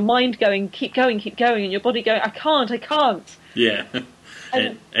personified of your mind going, keep going, and your body going, I can't. yeah.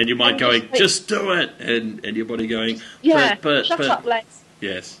 And your mind going, just do it, and your body going, yeah, but shut up, Lex.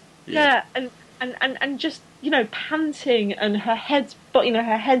 Yes. Yeah, and just panting, and her head's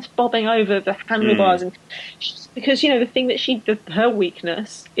bobbing over the handlebars, and because the thing that her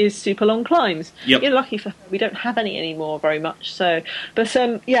weakness is super long climbs. Yep. You're lucky for her, we don't have any anymore very much. So, but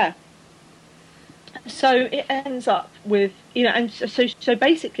yeah. So it ends up with and so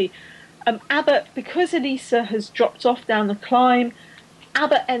basically, Abbott, because Elisa has dropped off down the climb,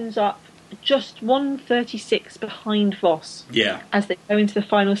 Abbott ends up just 1:36 behind Voss. Yeah. As they go into the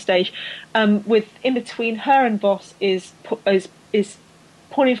final stage, with in between her and Voss is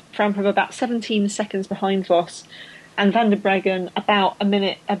Pauline Frampton about 17 seconds behind Voss, and Van der Breggen about a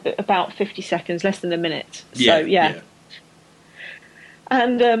minute, about 50 seconds, less than a minute. So yeah.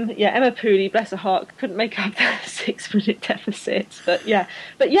 And Emma Pooley, bless her heart, couldn't make up that 6-minute deficit. But yeah,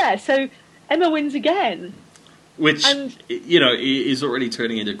 so Emma wins again. Which, is already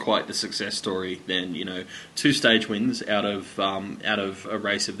turning into quite the success story then. 2 stage wins out of a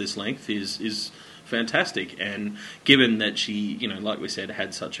race of this length is fantastic. And given that she, like we said,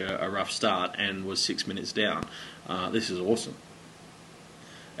 had such a rough start and was 6 minutes down, this is awesome.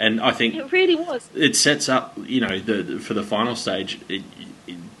 And I think it really was. It sets up, for the final stage.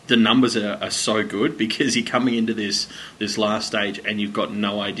 The numbers are so good because you're coming into this last stage and you've got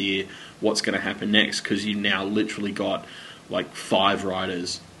no idea what's going to happen next, because you've now literally got like 5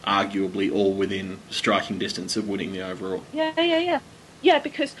 riders, arguably all within striking distance of winning the overall. Yeah,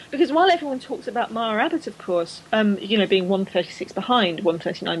 because while everyone talks about Mara Abbott, of course, being 1:36 behind,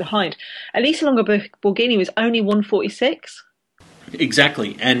 1:39 behind, Elisa Longo Borghini was only 1:46.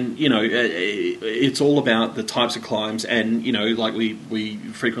 Exactly, and it's all about the types of climbs, and like we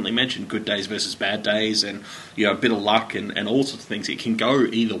frequently mention, good days versus bad days, and a bit of luck and all sorts of things. It can go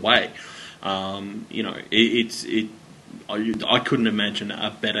either way. I couldn't imagine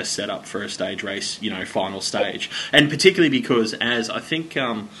a better setup for a stage race, final stage, and particularly because, as I think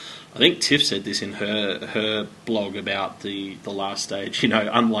Tiff said this in her blog about the last stage.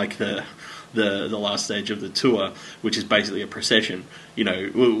 Unlike the last stage of the tour, which is basically a procession.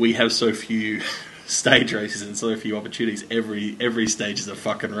 We have so few stage races and so few opportunities. Every stage is a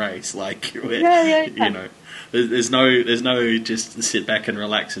fucking race. Like, there's no just sit back and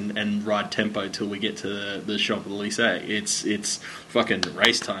relax and ride tempo till we get to the Champs-Élysées. It's fucking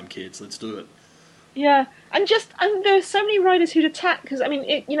race time, kids. Let's do it. Yeah, and there were so many riders who'd attacked, because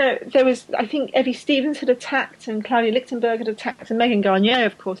there was, I think Evie Stevens had attacked, and Claudia Lichtenberg had attacked, and Megan Gagne,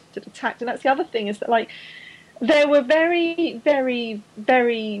 of course, had attacked. And that's the other thing, is that there were very, very,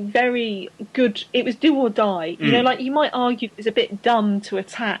 very, very good. It was do or die. You might argue it was a bit dumb to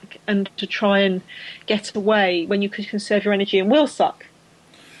attack and to try and get away when you could conserve your energy and will suck.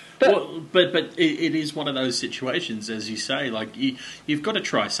 But it is one of those situations, as you say, like you've got to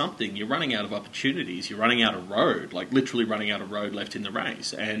try something. You're running out of opportunities. You're running out of road, like literally running out of road left in the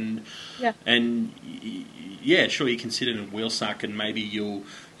race. And sure, you can sit in a wheel suck and maybe you'll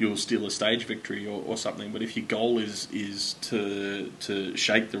steal a stage victory or something. But if your goal is to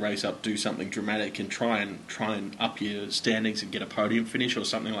shake the race up, do something dramatic, and try and up your standings and get a podium finish or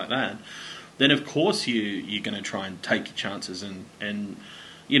something like that, then of course you're going to try and take your chances and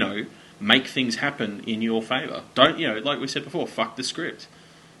make things happen in your favour. Don't, like we said before, fuck the script.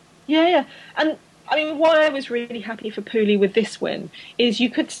 Yeah. And, why I was really happy for Pooley with this win is you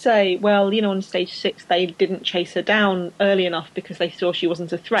could say, well, on stage 6 they didn't chase her down early enough because they saw she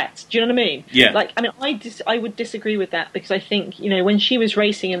wasn't a threat. Do you know what I mean? Yeah. I would disagree with that, because I think, when she was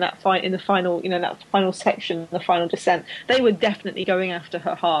racing in that fight, in the final, that final section, the final descent, they were definitely going after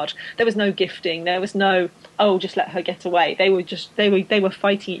her hard. There was no gifting. There was no, just let her get away. They were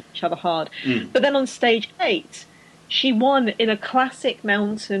fighting each other hard. But then on stage 8, she won in a classic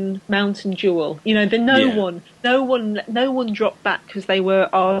mountain duel. No one dropped back because they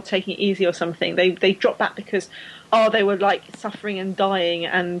were taking it easy or something. They dropped back because they were like suffering and dying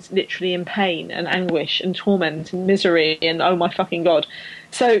and literally in pain and anguish and torment and misery and oh my fucking god.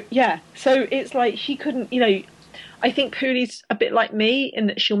 So it's like she couldn't. I think Pooley's a bit like me in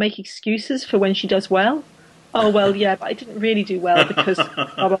that she'll make excuses for when she does well. Oh well, yeah, but I didn't really do well because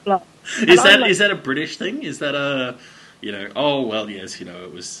blah blah blah. Is that a British thing? Is that oh well, yes,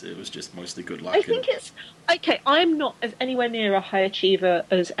 it was just mostly good luck. I think it's okay. I'm not as anywhere near a high achiever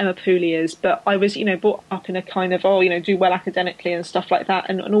as Emma Pooley is, but I was, brought up in a kind of do well academically and stuff like that,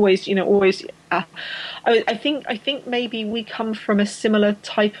 and always, always. I think maybe we come from a similar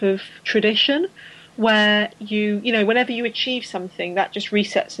type of tradition where whenever you achieve something, that just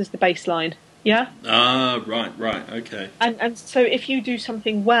resets as the baseline. Yeah. Ah, right, okay. And so if you do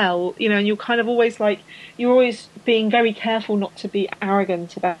something well, and you're kind of always you're always being very careful not to be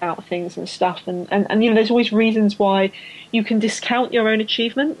arrogant about things and stuff, and there's always reasons why you can discount your own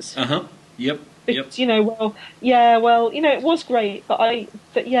achievements. Yep. Because it was great,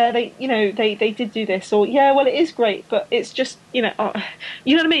 but yeah, they did do this, or yeah, well, it is great, but it's just, you know what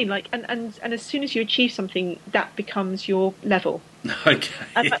I mean? And as soon as you achieve something, that becomes your level. Okay.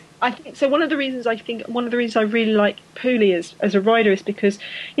 And I think so. One of the reasons I really like Pooley as a rider is because,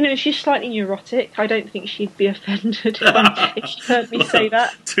 she's slightly neurotic. I don't think she'd be offended if she heard me say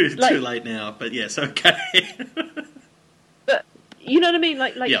that. Too late now, but yes, okay. But you know what I mean?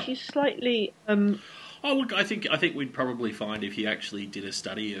 Yeah. She's slightly. Oh look, I think we'd probably find if you actually did a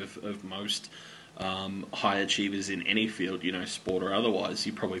study of most high achievers in any field, sport or otherwise,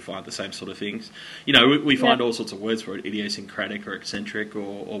 you probably find the same sort of things. We find all sorts of words for it, idiosyncratic or eccentric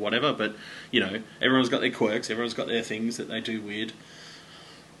or whatever, but, everyone's got their quirks, everyone's got their things that they do weird.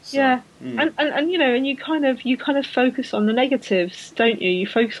 So, yeah, and you kind of focus on the negatives, don't you? You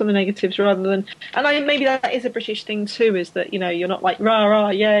focus on the negatives rather than, and maybe that is a British thing too, is that you're not like rah rah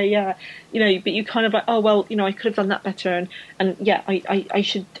yeah, but you kind of like, oh well, I could have done that better, and yeah, I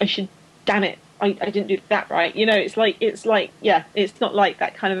should damn it, I didn't do that right. It's like yeah, it's not like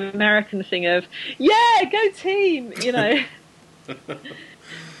that kind of American thing of yeah, go team,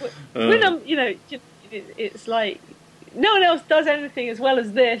 when it's like. No one else does anything as well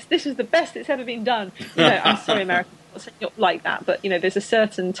as this. This is the best it's ever been done. I'm sorry, American. I'm not saying you're like that, but there's a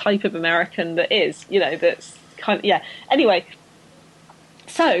certain type of American that is, that's kind of yeah. Anyway,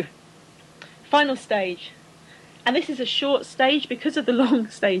 so final stage, and this is a short stage because of the long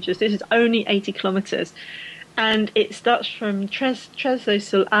stages. This is only 80 kilometers, and it starts from Trezzo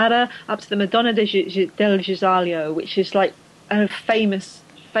sul Ara up to the Madonna del Gisaglio, which is like a famous,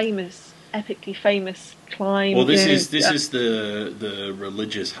 epically famous climb. Well, this is the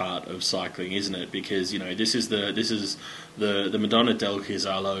religious heart of cycling, isn't it? Because this is the Madonna del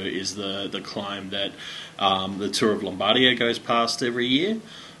Gisaglio is the climb that the Tour of Lombardia goes past every year.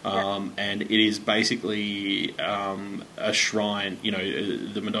 And it is basically a shrine.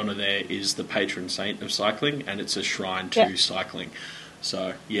 The Madonna there is the patron saint of cycling, and it's a shrine to cycling.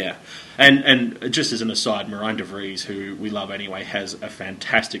 So, yeah. And just as an aside, Marijn de Vries, who we love anyway, has a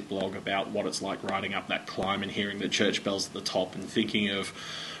fantastic blog about what it's like riding up that climb and hearing the church bells at the top and thinking of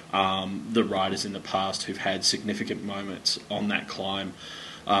the riders in the past who've had significant moments on that climb.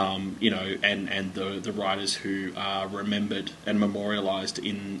 And the riders who are remembered and memorialised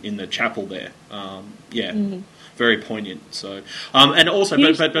in the chapel there. Very poignant. So, and also,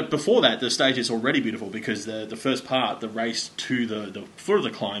 but before that, the stage is already beautiful because the first part, the race to the foot of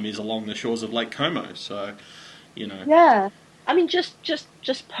the climb, is along the shores of Lake Como. So, Yeah. I mean,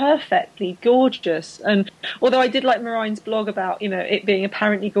 just perfectly gorgeous. And although I did like Marijn's blog about, it being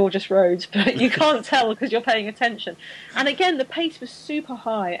apparently gorgeous roads, but you can't tell because you're paying attention. And again, the pace was super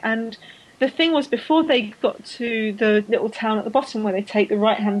high. And the thing was, before they got to the little town at the bottom where they take the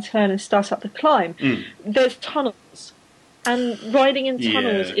right-hand turn and start up the climb, there's tunnels. And riding in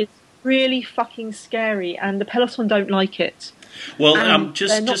tunnels is really fucking scary, and the peloton don't like it. Well,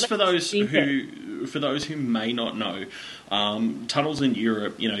 just for those who may not know, tunnels in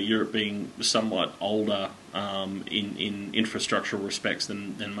Europe, Europe being somewhat older in infrastructural respects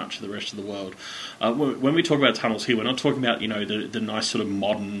than much of the rest of the world. When we talk about tunnels here, we're not talking about the nice sort of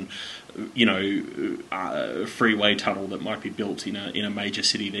modern freeway tunnel that might be built in a major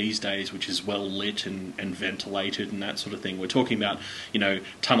city these days, which is well lit and ventilated and that sort of thing. We're talking about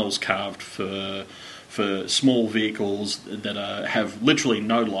tunnels carved for small vehicles that have literally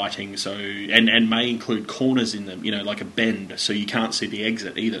no lighting, so and may include corners in them, like a bend, so you can't see the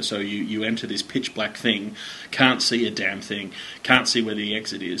exit either. So you enter this pitch black thing, can't see a damn thing, can't see where the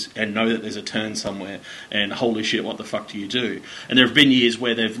exit is, and know that there's a turn somewhere, and holy shit, what the fuck do you do? And there have been years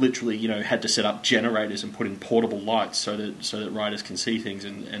where they've literally, had to set up generators and put in portable lights so that riders can see things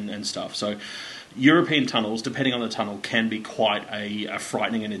and stuff. So European tunnels, depending on the tunnel, can be quite a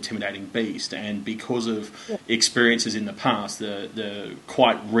frightening and intimidating beast, and because of experiences in the past, the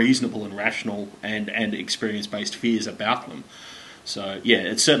quite reasonable and rational and experience-based fears about them. So yeah,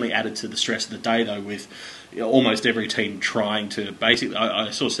 it's certainly added to the stress of the day though, with almost every team trying to basically. I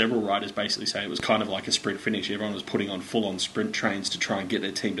saw several riders basically say it was kind of like a sprint finish. Everyone was putting on full-on sprint trains to try and get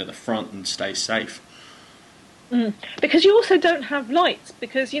their team to the front and stay safe. Because you also don't have lights.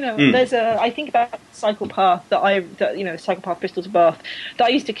 Because there's I think about cycle path cycle path Bristol to Bath that I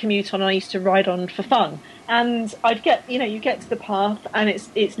used to commute on. And I used to ride on for fun, and I'd get you get to the path and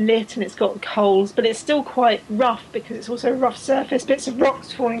it's lit and it's got coals, but it's still quite rough because it's also a rough surface, bits of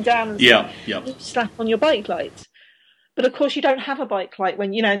rocks falling down and Yeah. you slap on your bike lights. But of course, you don't have a bike light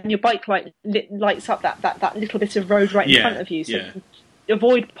when and your bike light lights up that little bit of road right in front of you, so you can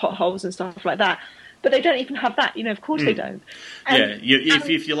avoid potholes and stuff like that. But they don't even have that, of course they don't.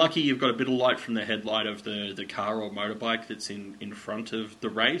 If you're lucky, you've got a bit of light from the headlight of the car or motorbike that's in front of the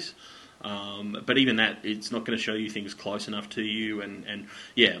race. But even that, it's not going to show you things close enough to you.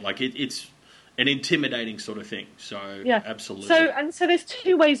 It's an intimidating sort of thing. So, absolutely. So there's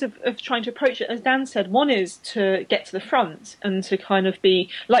two ways of trying to approach it. As Dan said, one is to get to the front and to kind of be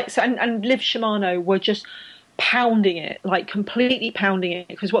like, and Liv Shimano were just pounding it, like completely pounding it,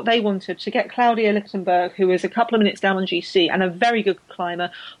 because what they wanted to get Claudia Lichtenberg, who was a couple of minutes down on GC and a very good climber,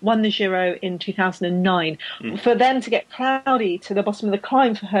 won the Giro in 2009. For them to get Claudia to the bottom of the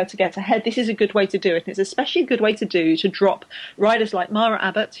climb, for her to get ahead, this is a good way to do it. And it's especially a good way to drop riders like Mara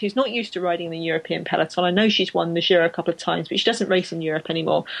Abbott, who's not used to riding in the European peloton. I know she's won the Giro a couple of times, but she doesn't race in Europe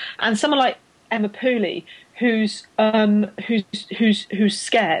anymore. And someone like Emma Pooley, who's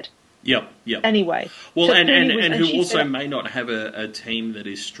scared. Yep. Anyway. Well, so and who also may not have a team that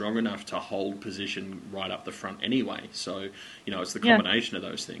is strong enough to hold position right up the front anyway. So, it's the combination of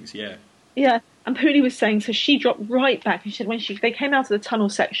those things, Yeah, and Pooley was saying, so she dropped right back. And she said when they came out of the tunnel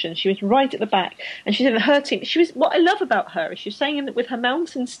section, she was right at the back. And she said her team, what I love about her is she's saying that with her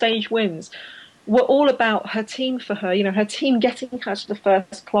mountain stage wins, were all about her team for her, her team getting her to the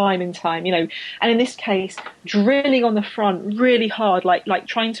first climb in time, and in this case, drilling on the front really hard, like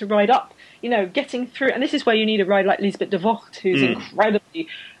trying to ride up, getting through. And this is where you need a rider like Lisbeth de Vocht, who's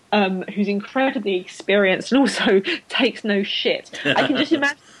incredibly experienced and also takes no shit. I can just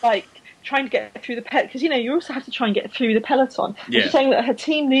imagine, trying to get through the because you also have to try and get through the peloton. Yeah. She's saying that her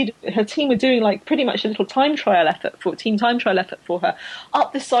team were doing pretty much a little time trial effort for her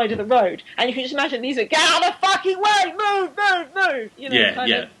up the side of the road, and you can just imagine these are get out of the fucking way, move,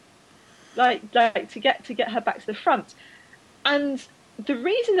 to get her back to the front. And the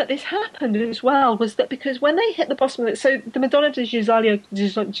reason that this happened as well was that because when they hit the bottom of it, so the Madonna di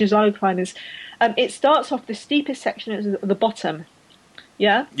Giusalio climb is, it starts off the steepest section at the bottom.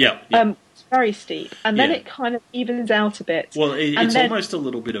 Yeah. It's very steep, and then it kind of evens out a bit. Well, it's almost a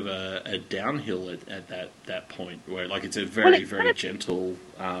little bit of a downhill at that point, where it's a very gentle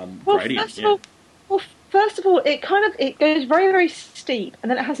gradient. First of all, it goes very, very steep,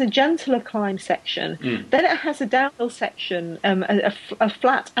 and then it has a gentler climb section. Then it has a downhill section, a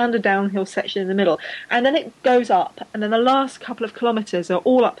flat and a downhill section in the middle, and then it goes up, and then the last couple of kilometres are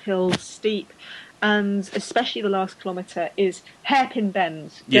all uphill, steep. And especially the last kilometre is hairpin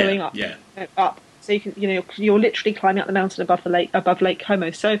bends going up. So you can, you're literally climbing up the mountain above Lake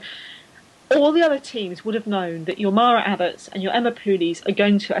Como. So all the other teams would have known that your Mara Abbotts and your Emma Pooleys are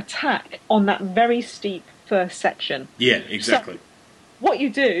going to attack on that very steep first section. Yeah, exactly. So what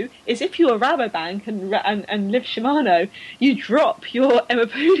you do is, if you're Rabobank and Liv Shimano, you drop your Emma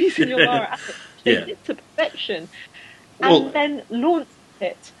Pooleys and your Mara Abbotts, take it to perfection, and then launch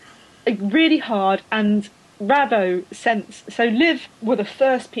it really hard. And so Liv were the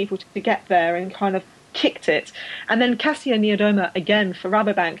first people to get there and kind of kicked it, and then Cassia Niewiadoma again for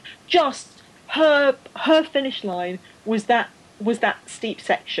Rabobank, just her finish line was that steep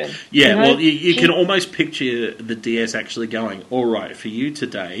section. Well, you can almost picture the DS actually going, all right, for you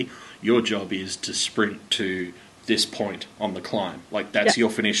today, your job is to sprint to this point on the climb. That's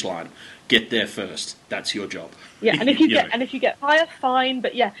your finish line. Get there first. That's your job. Yeah, and if you get higher, fine.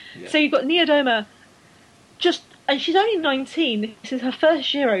 But so you've got Niewiadoma, and she's only 19. This is her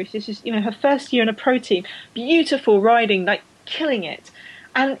first Giro. This is her first year in a pro team. Beautiful riding, killing it,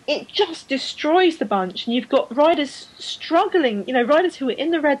 and it just destroys the bunch. And you've got riders struggling, riders who are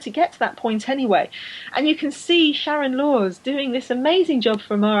in the red to get to that point anyway. And you can see Sharon Laws doing this amazing job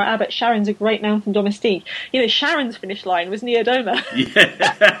for Mara Abbott. Sharon's a great mountain domestique. Sharon's finish line was Niewiadoma.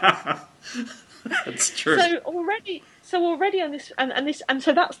 Yeah. That's true. So already on this, and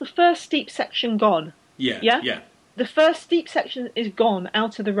so that's the first steep section gone. Yeah. The first steep section is gone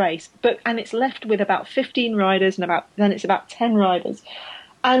out of the race, and it's left with about 15 riders, and then it's about 10 riders,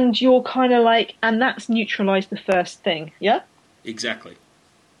 and you're kind of and that's neutralised the first thing. Yeah. Exactly.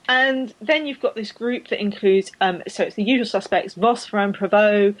 And then you've got this group that includes, so it's the usual suspects: Vos, Van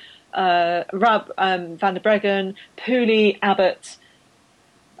Prevost, Van der Breggen, Pooley, Abbott,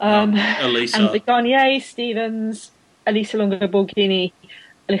 and Elisa. the Garnier, Stevens, Elisa Longo Borghini,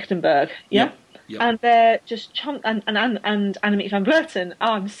 Lichtenberg. Yeah. Yep. Yep. And they're just and Annemiek van Vleuten.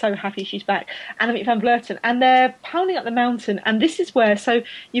 Oh, I'm so happy she's back. Annemiek van Vleuten, and they're pounding up the mountain. And this is where, so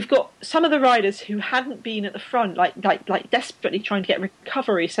you've got some of the riders who hadn't been at the front, like desperately trying to get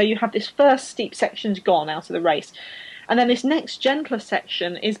recovery. So you have this first steep section's gone out of the race. And then this next gentler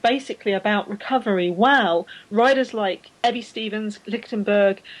section is basically about recovery. While riders like Evie Stevens,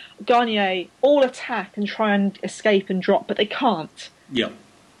 Lichtenberg, Garnier all attack and try and escape and drop, but they can't. Yep.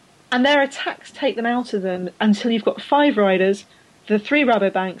 And their attacks take them out of them until you've got 5 riders, the 3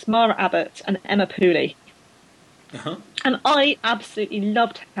 Rabobanks, Mara Abbott and Emma Pooley. Uh-huh. And I absolutely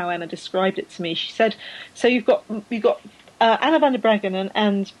loved how Emma described it to me. She said, so you've got Anna van der Breggen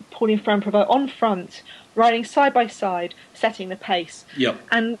and Pauline Van Prevost on front, riding side by side, setting the pace. Yep.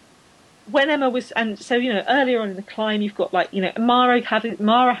 And when Emma was, and so, earlier on in the climb, you've got Mara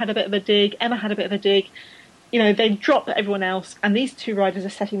had a bit of a dig, Emma had a bit of a dig. They dropped everyone else, and these 2 riders are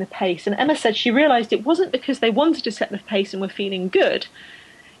setting the pace. And Emma said she realised it wasn't because they wanted to set the pace and were feeling good.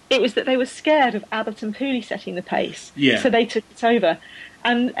 It was that they were scared of Abbott and Pooley setting the pace. Yeah. So they took it over.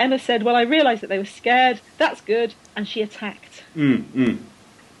 And Emma said, well, I realised that they were scared. That's good. And she attacked.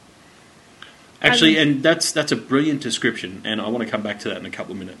 Actually, and that's a brilliant description, and I want to come back to that in a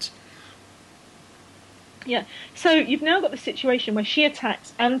couple of minutes. Yeah. So you've now got the situation where she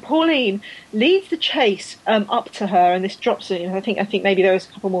attacks, and Pauline leads the chase up to her, and this drops in. I think maybe there was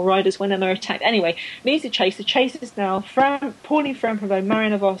a couple more riders when Emma attacked. Anyway, leads the chase. The chase is now Pauline Van Prevost,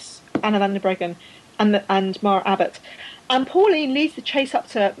 Marianne Vos, Anna van der Breggen, and Mara Abbott. And Pauline leads the chase up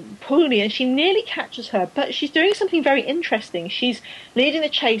to Pooley, and she nearly catches her, but she's doing something very interesting. She's leading the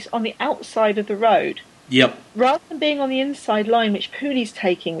chase on the outside of the road. Yep. Rather than being on the inside line, which Pooley's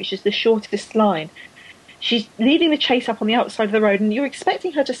taking, which is the shortest line. She's leading the chase up on the outside of the road, and you're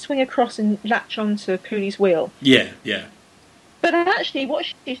expecting her to swing across and latch onto Pooley's wheel. Yeah, yeah. But actually, what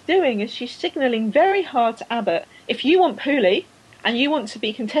she's doing is she's signalling very hard to Abbott, if you want Pooley, and you want to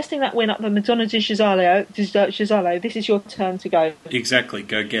be contesting that win up the Madonna di Gisalo, this is your turn to go. Exactly,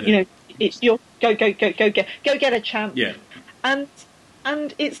 go get it. It's your go get a champ. Yeah. And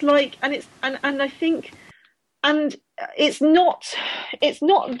it's like, and I think, and it's not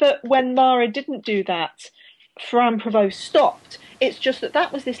that when Mara didn't do that, Van Prevost stopped. It's just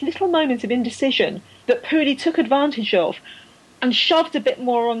that was this little moment of indecision that Pooley took advantage of and shoved a bit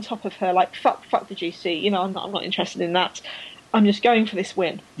more on top of her, like fuck the GC. I'm not interested in that. I'm just going for this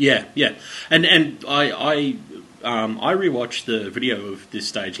win. Yeah, yeah. And I rewatched the video of this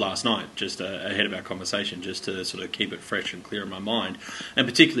stage last night, just ahead of our conversation, just to sort of keep it fresh and clear in my mind, and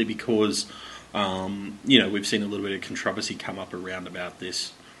particularly because we've seen a little bit of controversy come up around about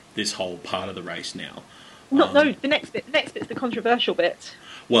this whole part of the race now. No, the next bit's the controversial bit.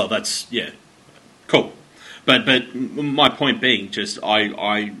 Well, that's cool. But my point being, just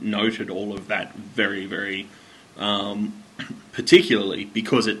I noted all of that very, very particularly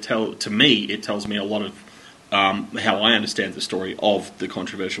because it tells me a lot of how I understand the story of the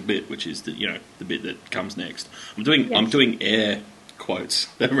controversial bit, which is the bit that comes next. I'm doing air quotes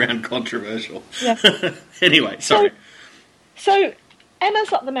around controversial. Yeah. Anyway, sorry. So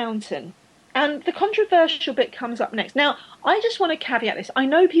Emma's up the mountain, and the controversial bit comes up next. Now, I just want to caveat this. I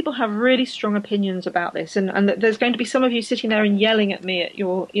know people have really strong opinions about this, and there's going to be some of you sitting there and yelling at me at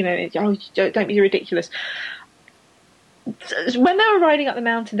your, don't be ridiculous. When they were riding up the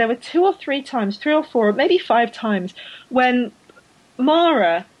mountain, there were 2 or 3 times, 3 or 4, maybe 5 times, when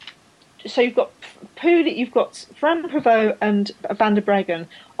Mara, so you've got Pooley, you've got Van Prevost and Van der Breggen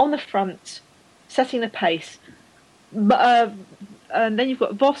on the front, setting the pace. And then you've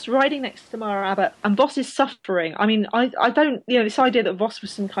got Vos riding next to Mara Abbott, and Vos is suffering. I mean, I don't, this idea that Vos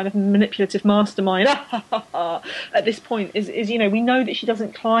was some kind of manipulative mastermind at this point is we know that she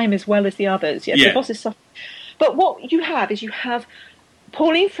doesn't climb as well as the others. Yeah. So Vos is suffering. But what you have is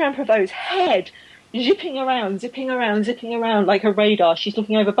Pauline Van Prevost's head zipping around like a radar. She's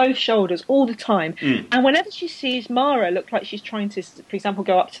looking over both shoulders all the time. And whenever she sees Mara look like she's trying to, for example,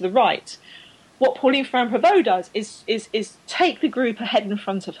 go up to the right, what Pauline Van Prevost does is take the group ahead in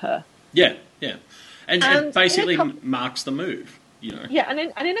front of her. Yeah, yeah. And basically marks the move. Yeah, and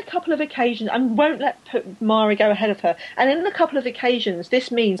in a couple of occasions, and won't put Mara go ahead of her. And in a couple of occasions, this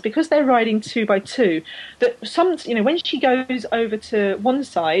means because they're riding 2x2, that when she goes over to one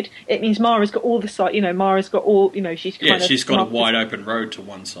side, it means Mara's got all the side. Mara's got all. She's got a wide open road to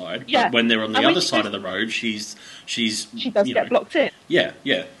one side. Yeah, but when they're on the other side of the road, she does get blocked in. Yeah,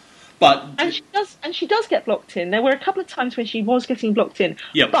 yeah. But she does get blocked in. There were a couple of times when she was getting blocked in.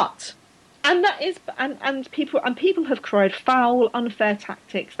 Yeah. But people have cried foul, unfair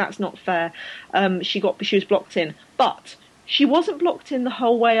tactics. That's not fair. She was blocked in, but she wasn't blocked in the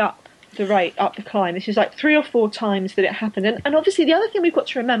whole way up the climb. This was like 3 or 4 times that it happened. And obviously the other thing we've got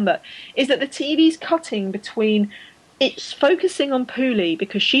to remember is that the TV's cutting between. It's focusing on Pooley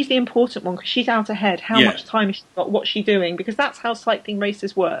because she's the important one, because she's out ahead. How much time has she got? What's she doing? Because that's how cycling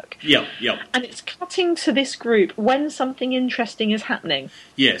races work. Yeah, yeah. And it's cutting to this group when something interesting is happening.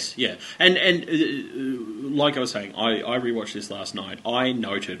 Yes, yeah. And like I was saying, I rewatched this last night. I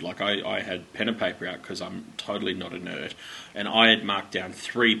noted, I had pen and paper out because I'm totally not a nerd, and I had marked down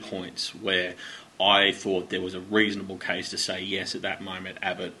 3 points where I thought there was a reasonable case to say, yes, at that moment,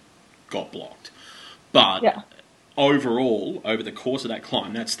 Abbott got blocked. But... yeah. Overall, over the course of that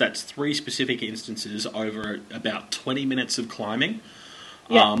climb, that's 3 specific instances over about 20 minutes of climbing.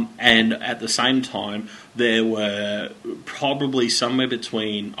 Yeah. And at the same time, there were probably somewhere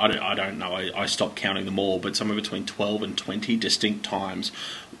between, I don't know, I stopped counting them all, but somewhere between 12 and 20 distinct times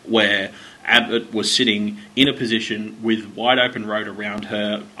where Abbott was sitting in a position with wide open road around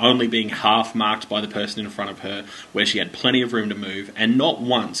her, only being half marked by the person in front of her, where she had plenty of room to move, and not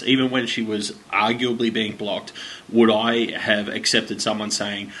once, even when she was arguably being blocked, would I have accepted someone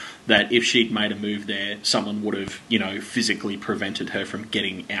saying that if she'd made a move there, someone would have, physically prevented her from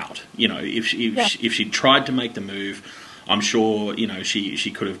getting out. If she'd tried to make the move, I'm sure,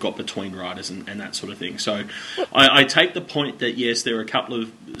 she could have got between riders and that sort of thing. So I take the point that, yes, there are a couple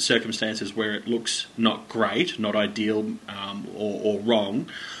of circumstances where it looks not great, not ideal, or wrong.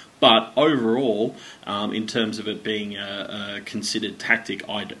 But overall, in terms of it being a considered tactic,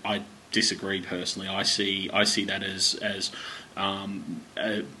 I disagree personally. I see that as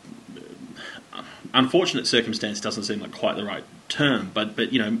unfortunate circumstance doesn't seem like quite the right term, but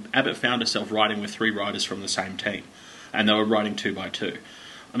Abbott found herself riding with 3 riders from the same team, and they were riding 2x2.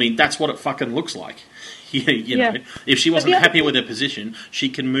 I mean, that's what it fucking looks like. You know, if she wasn't happy with her position, she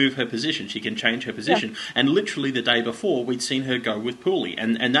can move her position. She can change her position. Yeah. And literally the day before, we'd seen her go with Pooley.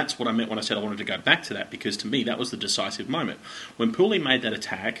 And that's what I meant when I said I wanted to go back to that, because to me, that was the decisive moment. When Pooley made that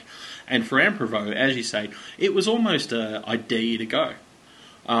attack, and for Amprovo, as you say, it was almost I dare you to go.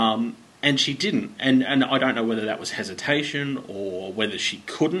 And she didn't. And I don't know whether that was hesitation or whether she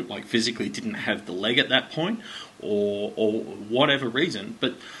couldn't, like physically didn't have the leg at that point, or whatever reason.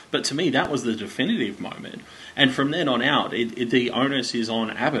 But to me, that was the definitive moment. And from then on out, the onus is on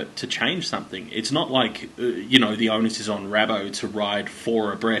Abbott to change something. It's not like, the onus is on Rabo to ride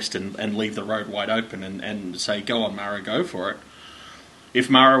 4 abreast and leave the road wide open and say, go on, Mara, go for it. If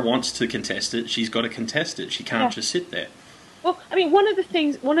Mara wants to contest it, she's got to contest it. She can't just sit there. Well, I mean, one of the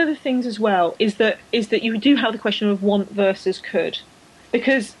things as well is that you do have the question of want versus could,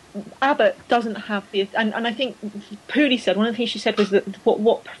 because Abbott doesn't have the, and I think Pooley said, one of the things she said was that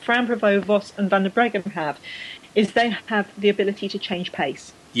what Fran Prevost, Vos and Van der Breggen have is they have the ability to change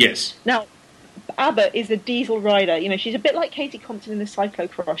pace. Yes. Now, Abbott is a diesel rider. She's a bit like Katie Compton in the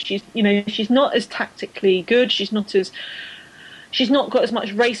cyclocross. She's not as tactically good. She's not got as much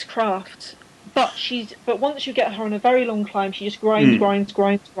racecraft. But once you get her on a very long climb, she just grinds,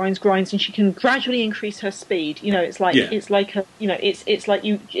 and she can gradually increase her speed. It's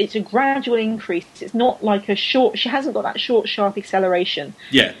a gradual increase. It's not like a short. She hasn't got that short, sharp acceleration.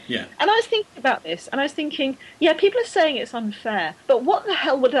 Yeah, yeah. And I was thinking about this, and I was thinking, people are saying it's unfair, but what the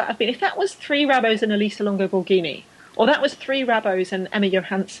hell would that have been if that was 3 Rabos and Elisa Longo Borghini, or that was 3 Rabos and Emma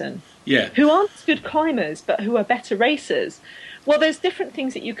Johansson, who aren't good climbers but who are better racers? Well, there's different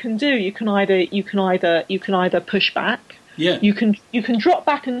things that you can do. You can either push back. Yeah. You can drop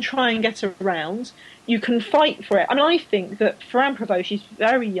back and try and get around. You can fight for it. I mean, I think that for Fran Prevost, she's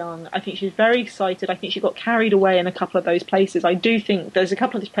very young. I think she's very excited. I think she got carried away in a couple of those places. I do think there's a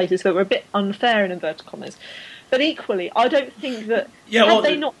couple of these places that were a bit unfair in inverted commas. But equally, I don't think that had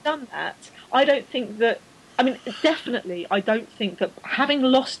they not done that, I don't think that. I mean, definitely, I don't think that having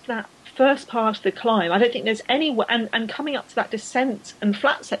lost that first part of the climb, I don't think there's any way, and coming up to that descent and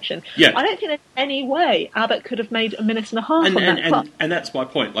flat section, I don't think there's any way Abbott could have made a minute and a half on that. And that's my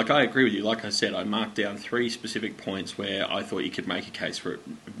point. Like, I agree with you. Like I said, I marked down 3 specific points where I thought you could make a case for it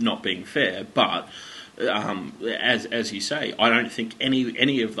not being fair, but as you say, I don't think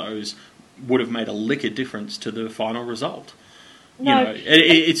any of those would have made a lick of difference to the final result. You No. know,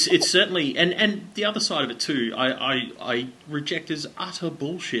 it's certainly, and the other side of it too, I reject as utter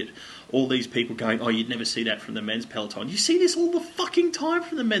bullshit. All these people going, oh, you'd never see that from the men's peloton. You see this all the fucking time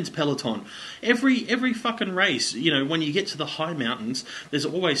from the men's peloton. Every fucking race, you know, when you get to the high mountains, there's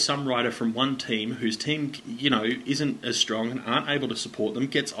always some rider from one team whose team, you know, isn't as strong and aren't able to support them,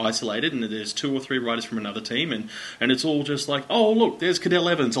 gets isolated, and there's 2 or 3 riders from another team, and it's all just like, oh, look, there's Cadell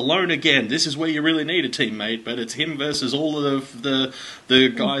Evans alone again. This is where you really need a teammate, but it's him versus all of the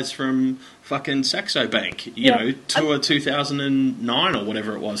guys from fucking Saxo Bank, you know, Tour 2009 or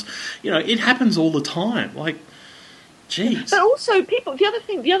whatever it was. You know, it happens all the time. Like, jeez. But also, people. The other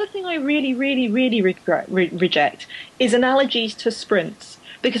thing I really, really, really reject is analogies to sprints,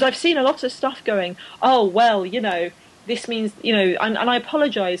 because I've seen a lot of stuff going, oh well, you know, this means, you know, and I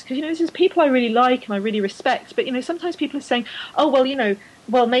apologise because, you know, this is people I really like and I really respect, but, you know, sometimes people are saying, oh well, you know,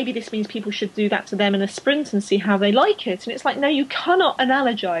 well, maybe this means people should do that to them in a sprint and see how they like it. And it's like, no, you cannot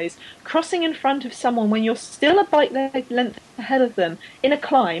analogize crossing in front of someone when you're still a bike length ahead of them in a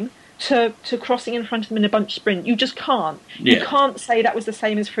climb to crossing in front of them in a bunch sprint. You just can't. Yeah. You can't say that was the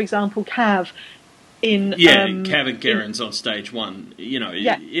same as, for example, Cav in... Cav and Gerrans on stage 1. You know,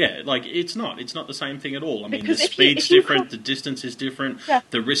 like, it's not the same thing at all. I mean, Because the speed's different, the distance is different, Yeah.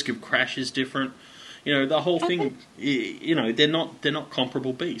 the risk of crash is different. You know, the whole thing, you know, they're not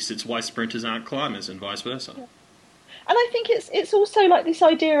comparable beasts. It's why sprinters aren't climbers and vice versa. Yeah. And I think it's also like this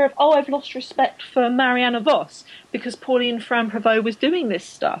idea of, oh, I've lost respect for Marianne Vos because Pauline Fran-Prévot was doing this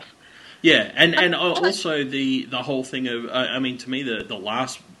stuff. Yeah, and also the whole thing of, I mean, to me, the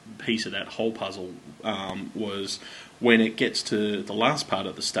last piece of that whole puzzle was when it gets to the last part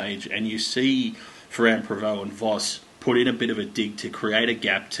of the stage and you see Fran-Prévot and Vos put in a bit of a dig to create a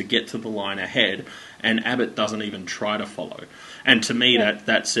gap to get to the line ahead, and Abbott doesn't even try to follow. And to me,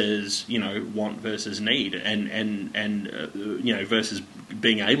 that says, you know, want versus need, and you know, versus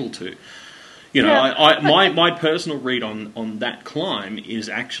being able to. You know, my personal read on that climb is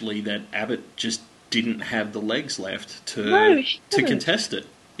actually that Abbott just didn't have the legs left to contest it.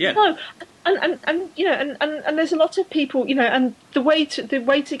 Yeah. No, and you know, and there's a lot of people, you know, and the way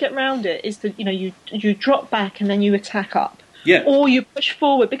to get around it is that, you know, you drop back and then you attack up. Yeah. Or you push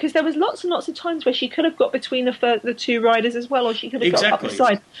forward, because there was lots and lots of times where she could have got between the 2 riders as well, or she could have got up the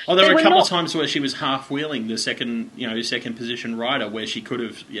side. Oh, there were a couple of times where she was half wheeling the second position rider, where she could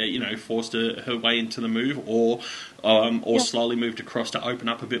have, you know, forced her way into the move, or slowly moved across to open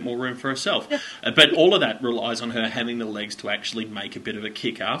up a bit more room for herself. Yeah. But all of that relies on her having the legs to actually make a bit of a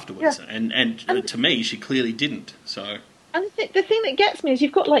kick afterwards, and to me, she clearly didn't. So. And the thing that gets me is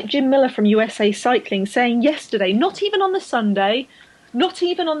you've got like Jim Miller from USA Cycling saying yesterday, not even on the Sunday, not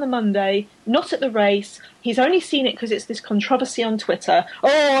even on the Monday, not at the race, he's only seen it because it's this controversy on Twitter.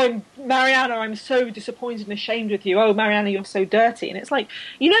 Oh, Mariana, I'm so disappointed and ashamed with you. Oh, Mariana, you're so dirty. And it's like,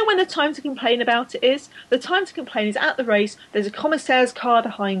 you know when the time to complain about it is? The time to complain is at the race, there's a commissaire's car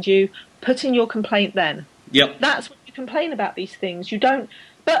behind you, put in your complaint then. Yep. That's when you complain about these things. You don't...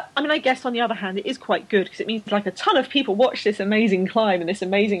 But, I mean, I guess on the other hand, it is quite good because it means like a ton of people watch this amazing climb and this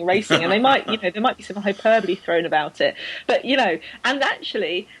amazing racing, and they might, you know, there might be some hyperbole thrown about it. But, you know, and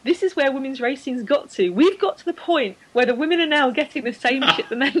actually, this is where women's racing's got to. We've got to the point where the women are now getting the same shit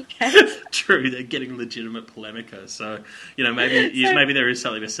the men get. True, they're getting legitimate Polemica. So, you know, maybe there is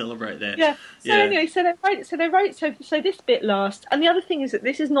something to celebrate there. Yeah. So anyway, so this bit last, and the other thing is that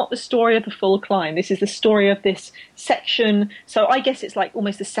this is not the story of the full climb. This is the story of this section. So I guess it's like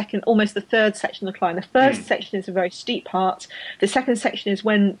almost the third section of the climb. The first section is a very steep part. The second section is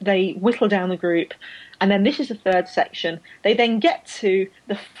when they whittle down the group, and then this is the third section. They then get to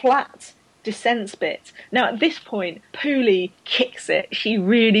the flat descents bit. Now at this point, Pooley kicks it. She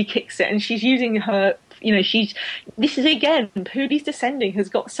really kicks it, and she's using her. You know, this is again, Pooley's descending has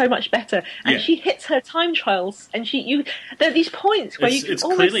got so much better, and she hits her time trials, and there are these points where you can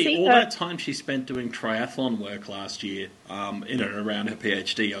almost clearly see all her. that time she spent doing triathlon work last year, in and around her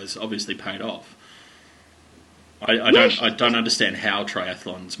PhD, has obviously paid off. I don't understand how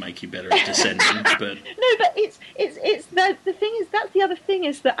triathlons make you better at descending, but No, but it's the thing is, that's the other thing,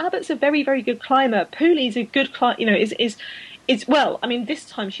 is that Abbott's a very, very good climber. Pooley's a good climber. You know, is well. I mean, this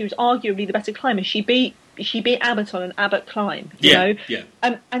time she was arguably the better climber. She beat Abbott on an Abbott climb. You know? Yeah.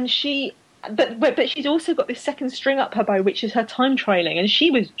 And she. But she's also got this second string up her bow, which is her time trialing, and she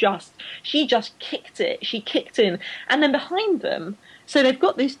just kicked it. She kicked in, and then behind them, so they've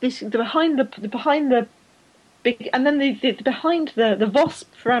got this behind the big, and then the behind the Vos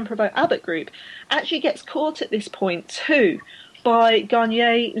Fran-Prévot Abbott group actually gets caught at this point too by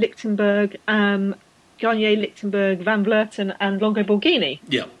Garnier, Lichtenberg, Van Vleuten, and Longo Borghini.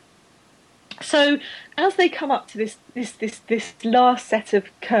 Yeah. So as they come up to this last set of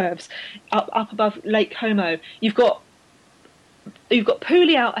curves up above Lake Como, you've got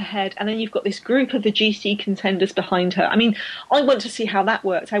Pooley out ahead, and then you've got this group of the GC contenders behind her. I mean, I want to see how that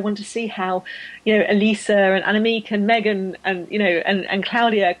worked. I want to see how, Elisa and Annemiek and Megan and and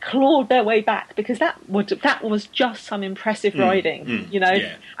Claudia clawed their way back, because that was just some impressive riding.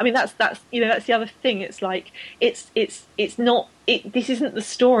 Yeah. I mean, that's the other thing. It's like it's not this isn't the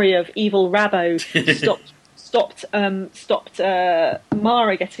story of evil Rabo stopped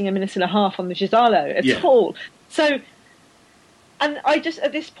Mara getting a minute and a half on the Gisalo at all. So. And I just,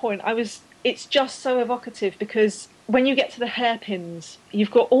 at this point, it's just so evocative, because when you get to the hairpins, you've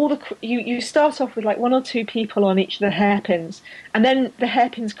got you start off with like one or two people on each of the hairpins, and then the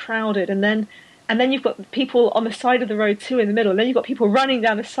hairpins crowded, and then you've got people on the side of the road too in the middle, and then you've got people running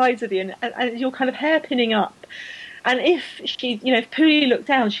down the sides of you, and you're kind of hairpinning up. And if if Pooley looked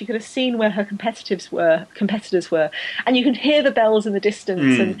down, she could have seen where her competitors were, and you can hear the bells in the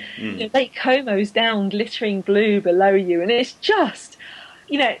distance, and Lake Como's down, glittering blue below you, and it's just,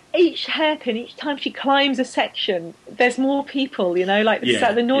 each hairpin, each time she climbs a section, there's more people, like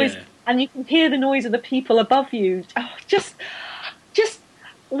the noise, and you can hear the noise of the people above you. Oh, just.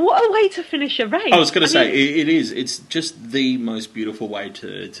 What a way to finish a race! I was going to say, it is. It's just the most beautiful way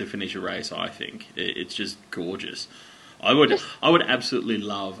to finish a race. I think it's just gorgeous. I would absolutely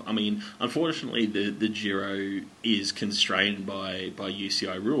love. I mean, unfortunately, the Giro is constrained by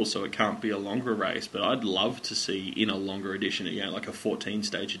UCI rules, so it can't be a longer race. But I'd love to see in a longer edition, like a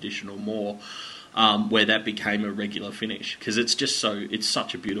 14-stage edition or more, where that became a regular finish, because it's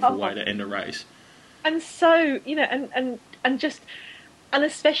such a beautiful way to end a race. And so and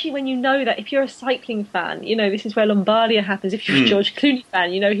especially when you know that if you're a cycling fan, this is where Lombardia happens. If you're a George Clooney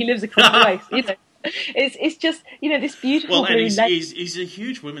fan, he lives across the race. It's just this beautiful. Well, and he's a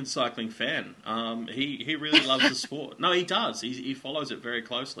huge women's cycling fan. He really loves the sport. No, he does. He follows it very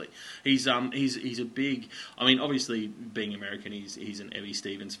closely. He's a big. I mean, obviously being American, he's an Evie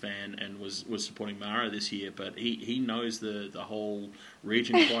Stevens fan and was supporting Mara this year. But he knows the whole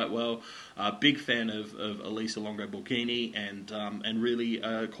region quite well. Big fan of Elisa Longo Borghini and really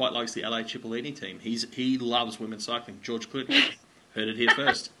quite likes the LA Cipollini team. He loves women's cycling. George Clooney heard it here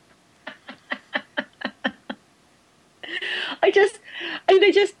first.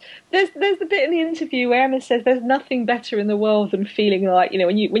 There's the bit in the interview where Emma says there's nothing better in the world than feeling like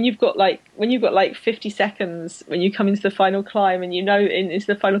when you've got like 50 seconds when you come into the final climb, and into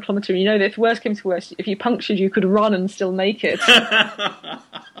the final kilometre, and that if worst came to worst, if you punctured, you could run and still make it.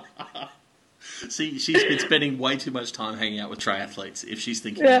 See, she's been spending way too much time hanging out with triathletes. If she's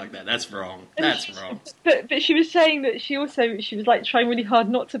thinking like that, that's wrong. That's wrong. But she was saying that she was like trying really hard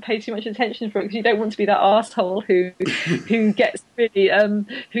not to pay too much attention for it, because you don't want to be that arsehole who gets really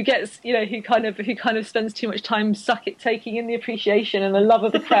who kind of spends too much time taking in the appreciation and the love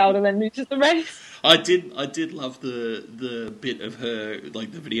of the crowd and then loses the race. I did love the bit of her,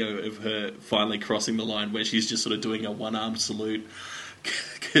 like the video of her finally crossing the line where she's just sort of doing a one-arm salute,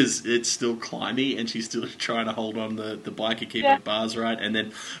 because it's still climby and she's still trying to hold on the bike and keep her bars right, and then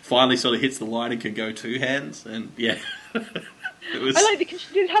finally sort of hits the line and can go two hands, and it was... I like, because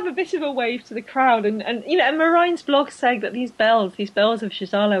she did have a bit of a wave to the crowd, and Marine's blog saying that these bells of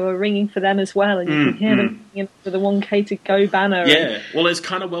Gisalo are ringing for them as well, and you can hear them ringing for the 1K to go banner. Yeah, well, it's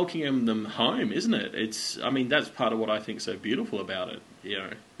kind of welcoming them home, isn't it? I mean, that's part of what I think so beautiful about it.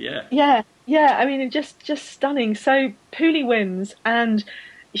 Yeah. I mean, just stunning. So Pooley wins, and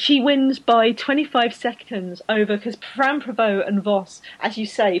she wins by 25 seconds over, because Fran Prevot and Vos, as you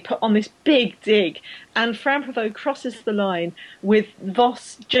say, put on this big dig, and Fran Prevot crosses the line with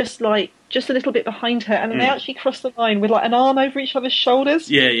Vos just a little bit behind her, and they actually cross the line with like an arm over each other's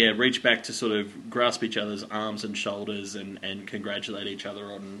shoulders. Yeah, reach back to sort of grasp each other's arms and shoulders and congratulate each other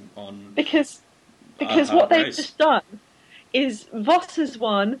on because what they've just done is Vos has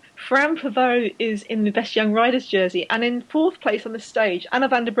won, Fran Prevot is in the Best Young Riders jersey, and in fourth place on the stage, Anna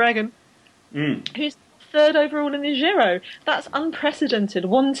van der Breggen, who's third overall in the Giro. That's unprecedented.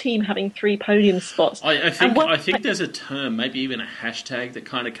 One team having 3 podium spots. I think there's a term, maybe even a hashtag, that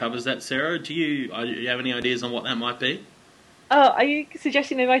kind of covers that, Sarah. Do you have any ideas on what that might be? Oh, are you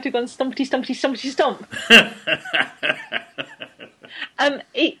suggesting they might have gone stumpty, stumpty, stumpty, stomp? I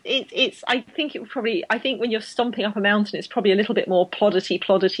think when you're stomping up a mountain, it's probably a little bit more plod up the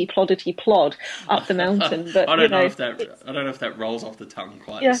mountain. But I don't know if that rolls off the tongue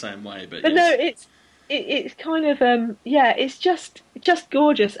quite the same way. But yes. No, it's kind of it's just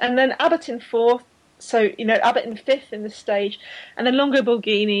gorgeous. And then Abbott in fourth, So, Abbott in fifth in the stage, and then Longo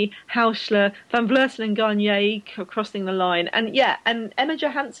Borghini, Hausler, Van Vleuten and Garnier crossing the line. And yeah, and Emma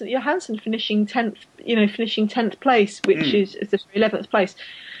Johansson finishing 10th, finishing 10th place, which is the 11th place.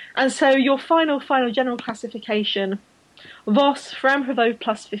 And so your final general classification: Vos, Fran Prevost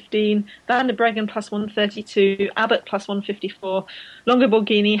plus 15, Van der Breggen plus 132, Abbott plus 154, Longo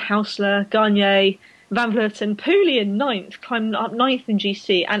Borghini, Hausler, Garnier, Van Vleuten, Pooley in ninth, climbed up ninth in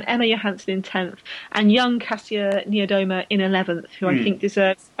GC, and Emma Johansson in 10th, and young Cassia Niodoma in 11th, who I think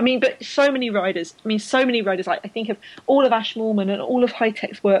deserves. But so many riders. I think of all of Ash Moorman and all of High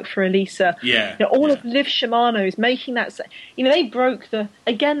Tech's work for Elisa. Yeah. All of Liv Shimano's making that. They broke the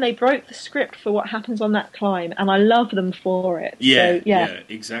script for what happens on that climb, and I love them for it. Yeah, so, yeah,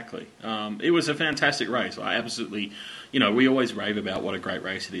 exactly. It was a fantastic race. I absolutely. We always rave about what a great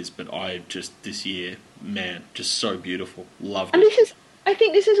race it is, but this year, man, just so beautiful. Loved it. I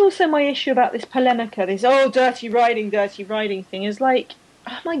think this is also my issue about this Polemica, this dirty riding thing, is like,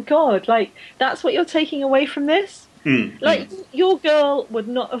 oh my God, like, that's what you're taking away from this? Your girl would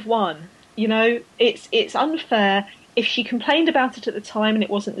not have won, it's unfair. If she complained about it at the time and it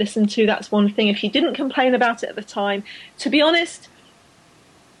wasn't listened to, that's one thing. If she didn't complain about it at the time, to be honest,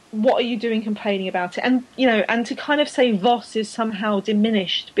 what are you doing complaining about it? And and to kind of say Vos is somehow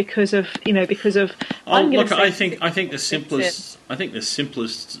diminished because of I think the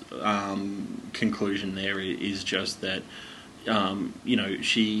simplest conclusion there is just that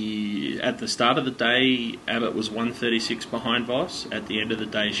she at the start of the day Abbott was 136 behind Vos. At the end of the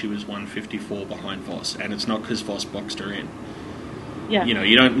day she was 154 behind Vos, and it's not because Vos boxed her in. Yeah.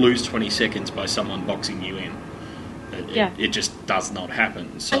 You don't lose 20 seconds by someone boxing you in. It just does not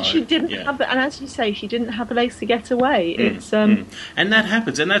happen. So, and she didn't have and as you say, she didn't have the legs to get away. And that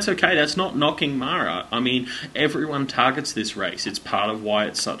happens, and that's okay. That's not knocking Mara. I mean, everyone targets this race. It's part of why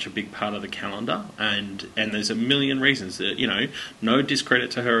it's such a big part of the calendar, and there's a million reasons that no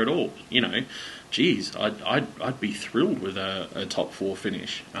discredit to her at all. Geez, I'd be thrilled with a top four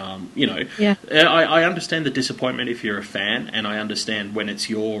finish. I understand the disappointment if you're a fan, and I understand when it's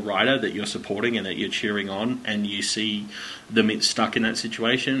your rider that you're supporting and that you're cheering on, and you see them stuck in that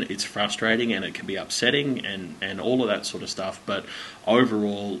situation. It's frustrating and it can be upsetting and all of that sort of stuff. But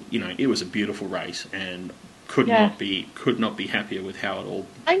overall, it was a beautiful race, and could not be happier with how it all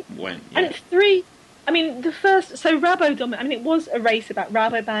went. Yeah. And it's three. The first, so it was a race about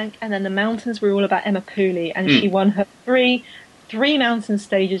Rabobank, and then the mountains were all about Emma Pooley, and she won her three mountain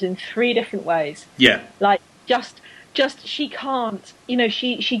stages in three different ways. Yeah. Like, just she can't,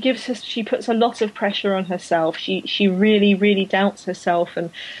 she puts a lot of pressure on herself. She really, really doubts herself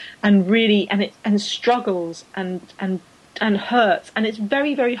and struggles and hurts, and it's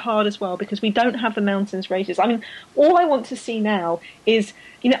very, very hard as well because we don't have the mountains races. All I want to see now is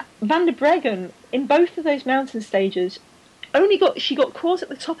Van der Breggen in both of those mountain stages she got caught at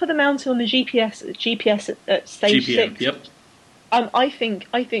the top of the mountain on the GPS at stage GPM, 6. Yep. I think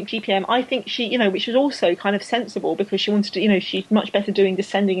GPM. I think she, which was also kind of sensible because she wanted to, she's much better doing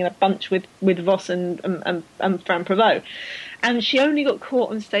descending in a bunch with Vos and Fran Prevost. And she only got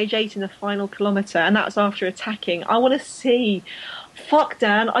caught on stage 8 in the final kilometre, and that was after attacking. I want to see, fuck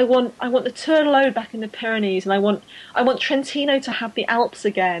Dan, I want the Tour Load back in the Pyrenees, and I want Trentino to have the Alps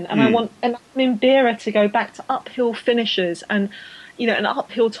again, and I want Mimbera to go back to uphill finishes and and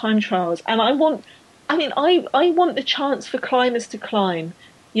uphill time trials, and I want the chance for climbers to climb.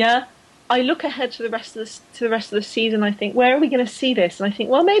 Yeah. I look ahead to the rest of the season. I think, where are we going to see this? And I think,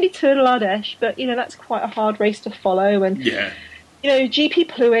 well, maybe Tour de l'Ardèche, but that's quite a hard race to follow. And GP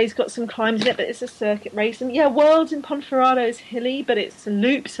Ploué's got some climbs in it, but it's a circuit race. And Worlds in Ponferrada is hilly, but it's a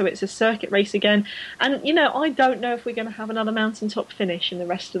loop, so it's a circuit race again. And I don't know if we're going to have another mountaintop finish in the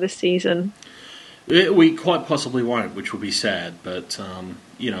rest of the season. We quite possibly won't, which will be sad. But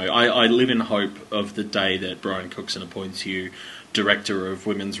I live in hope of the day that Brian Cookson appoints you Director of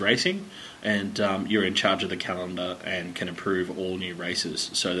Women's Racing, and you're in charge of the calendar and can approve all new races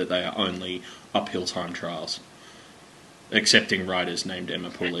so that they are only uphill time trials, accepting riders named Emma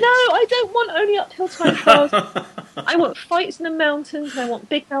Pooley. No, I don't want only uphill time trials. I want fights in the mountains, and I want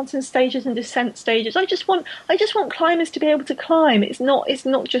big mountain stages and descent stages. I just want climbers to be able to climb. It's not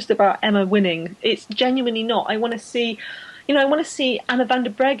just about Emma winning. It's genuinely not. I want to see Anna van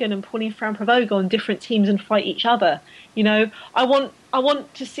der Breggen and Pauline Fran Prevost go on different teams and fight each other. I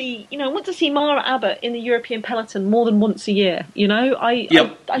want to see Mara Abbott in the European peloton more than once a year. I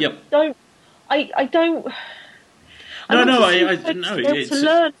No, and no, to see I folks no. be able It's to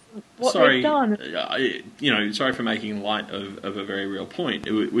learn from what they've sorry, done. sorry for making light of a very real point,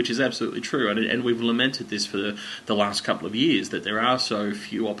 which is absolutely true, and we've lamented this for the last couple of years, that there are so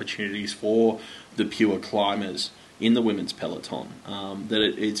few opportunities for the pure climbers in the women's peloton, that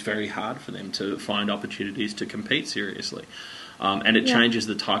it's very hard for them to find opportunities to compete seriously. And it changes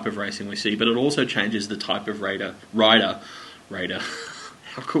the type of racing we see, but it also changes the type of rider.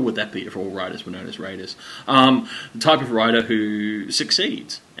 How cool would that be if all riders were known as raiders? The type of rider who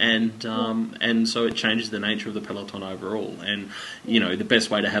succeeds, and so it changes the nature of the peloton overall. And the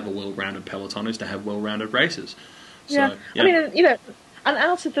best way to have a well-rounded peloton is to have well-rounded races. So, I mean, and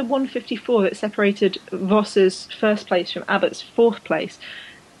out of the 154 that separated Voss's first place from Abbott's fourth place,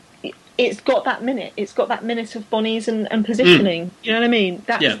 it's got that minute. It's got that minute of Bonnie's and positioning. You know what I mean?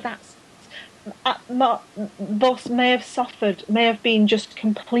 That's Voss may have suffered, may have been just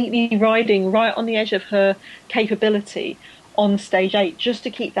completely riding right on the edge of her capability on stage 8 just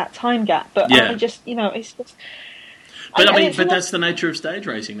to keep that time gap. But I just, it's just. But I mean, that's the nature of stage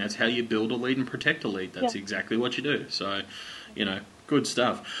racing. That's how you build a lead and protect a lead. That's exactly what you do. So, good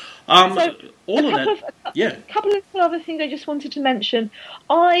stuff. A couple of other things I just wanted to mention.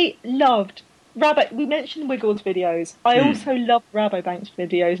 I loved we mentioned Wiggles videos. I also love Rabobank's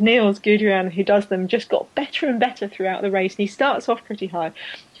videos. Niels Gudrian, who does them, just got better and better throughout the race, and he starts off pretty high.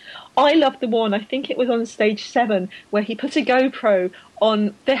 I love the one, I think it was on stage 7, where he put a GoPro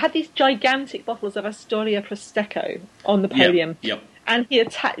on. They had these gigantic bottles of Astoria Prosecco on the podium. Yep. And he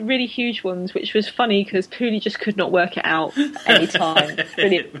attacked really huge ones, which was funny because Pooley just could not work it out any time.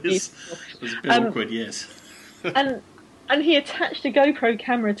 It was a bit awkward, yes. And he attached a GoPro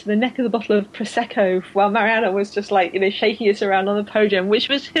camera to the neck of the bottle of Prosecco while Mariana was just shaking it around on the podium, which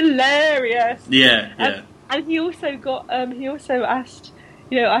was hilarious. Yeah. And he also got asked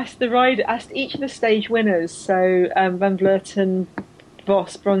each of the stage winners, so Van Vleuten,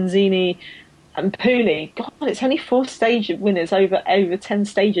 Voss, Bronzini, and Pooley. God, it's only 4 stage winners over 10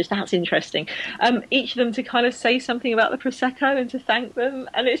 stages. That's interesting. Each of them to kind of say something about the Prosecco and to thank them,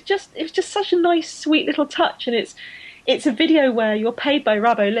 and it's just such a nice, sweet little touch. And it's a video where you're paid by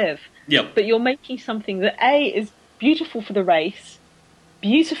Rabo Live, but you're making something that is beautiful for the race,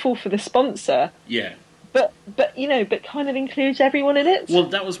 beautiful for the sponsor, but kind of includes everyone in it. Well,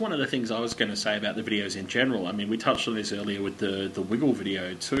 that was one of the things I was going to say about the videos in general. I mean, we touched on this earlier with the Wiggle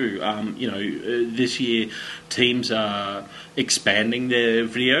video too. This year teams are expanding their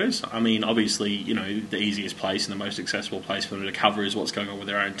videos. I mean, obviously, the easiest place and the most accessible place for them to cover is what's going on with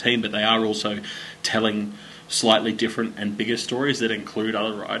their own team, but they are also telling slightly different and bigger stories that include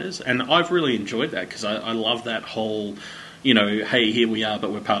other riders. And I've really enjoyed that because I love that whole, hey, here we are,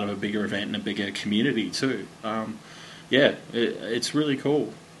 but we're part of a bigger event and a bigger community too. It's really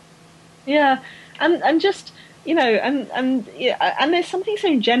cool. Yeah, and just, and there's something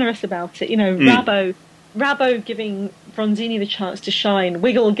so generous about it. Rabo giving Bronzini the chance to shine,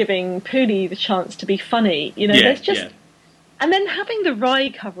 Wiggle giving Pooley the chance to be funny. There's just... And then having the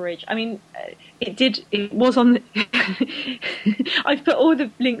Rye coverage, I mean, it was on... I've put all the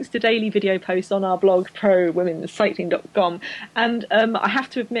links to daily video posts on our blog, WomensCycling2014, and I have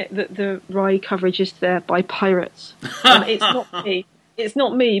to admit that the Rye coverage is there by pirates. It's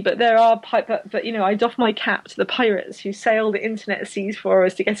not me, but there are but I doff my cap to the pirates who sail the internet seas for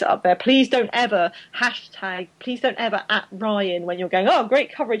us to get it up there. Please don't ever at Ryan when you're going, oh,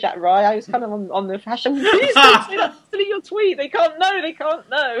 great coverage at Rye. I was kind of on the hashtag. Please don't say that in your tweet. They can't know.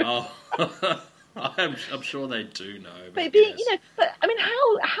 Oh. I'm sure they do know. But I mean,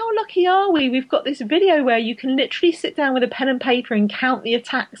 how lucky are we? We've got this video where you can literally sit down with a pen and paper and count the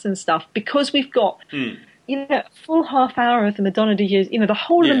attacks and stuff because we've got... a full half hour of the Madonna di the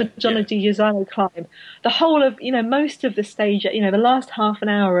whole of the Madonna di Jesolo climb, the whole of, most of the stage, the last half an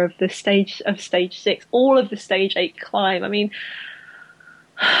hour of the stage 6, all of the stage 8 climb. I mean,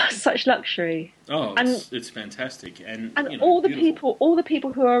 such luxury. Oh, it's fantastic. And all the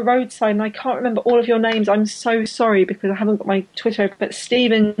people who are roadside, and I can't remember all of your names, I'm so sorry because I haven't got my Twitter, but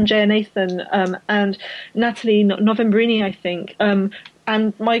Stephen, Jay Nathan, and Natalie Novembrini, I think,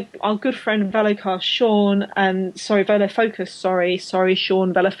 and our good friend Velocast Sean, and Sean Velofocus,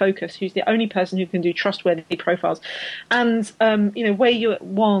 who's the only person who can do trustworthy profiles, and Wei Yu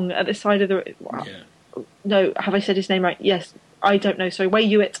Wong at the side of the. No, have I said his name right? Yes, I don't know. So Wei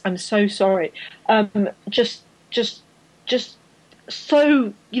Yu, I'm so sorry. Just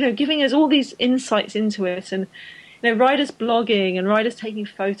so giving us all these insights into it, and riders blogging and riders taking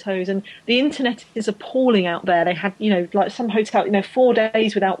photos, and the internet is appalling out there. They had, like some hotel, 4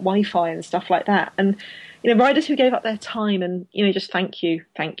 days without Wi-Fi and stuff like that. And, riders who gave up their time, and just thank you,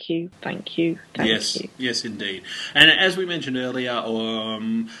 thank you, thank you, thank you. Yes, indeed. And as we mentioned earlier,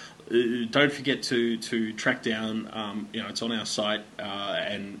 don't forget to track down. It's on our site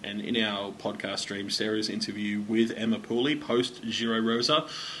and in our podcast stream, Sarah's interview with Emma Pooley post Giro Rosa,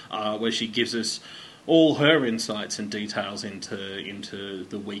 where she gives us all her insights and details into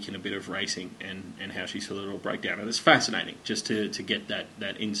the week in a bit of racing and how she saw it all break down. And it's fascinating just to get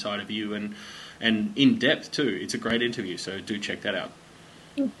that insider view and in depth too. It's a great interview, so do check that out.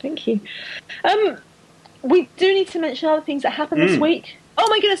 Thank you. We do need to mention other things that happened this week. Oh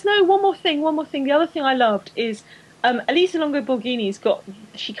my goodness, no, one more thing. The other thing I loved is Elisa Longo Borghini's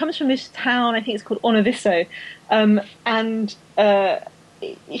she comes from this town, I think it's called Unofficial, and they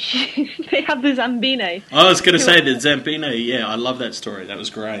have the Zambini. I was going to say the Zambini, yeah, I love that story, that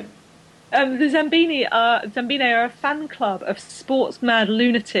was great. The Zambini are a fan club of sports-mad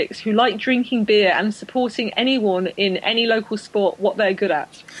lunatics who like drinking beer and supporting anyone in any local sport what they're good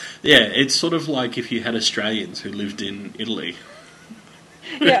at. Yeah, it's sort of like if you had Australians who lived in Italy.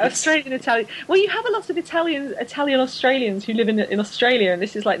 Yeah, Australian Italian. Well, you have a lot of Italian Australians who live in Australia, and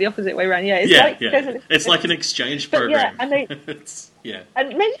this is like the opposite way around. Yeah, it's like an exchange program. Yeah, and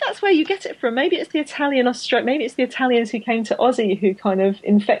maybe that's where you get it from. Maybe it's the Maybe it's the Italians who came to Aussie who kind of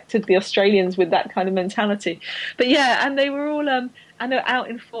infected the Australians with that kind of mentality. But yeah, and they were all and they're out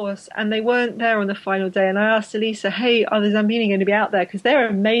in force, and they weren't there on the final day. And I asked Elisa, "Hey, are the Zambini going to be out there? Because they're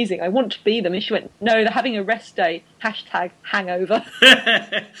amazing. I want to be them." And she went, "No, they're having a rest day. #hangover."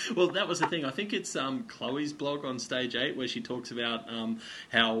 Well, that was the thing. I think it's Chloe's blog on Stage 8 where she talks about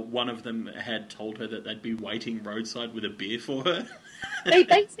how one of them had told her that they'd be waiting roadside with a beer for her. They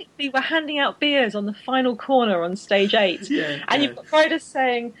basically were handing out beers on the final corner on Stage 8. And you've got riders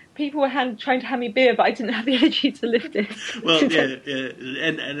saying, people were trying to hand me beer, but I didn't have the energy to lift it. Well, yeah.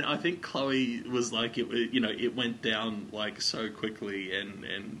 And I think Chloe was like, it went down like so quickly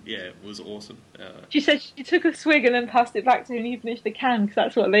and yeah, it was awesome. She said she took a swig and then passed it back to him and he finished the can because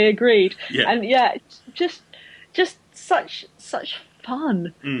that's what they agreed. Yeah. And yeah, just such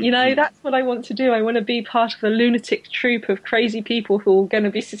fun. That's what I want to do. I want to be part of a lunatic troupe of crazy people who are going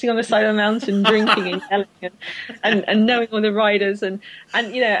to be sitting on the side of the mountain drinking and yelling and knowing all the riders and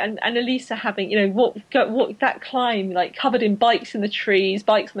Elisa having what that climb like covered in bikes in the trees,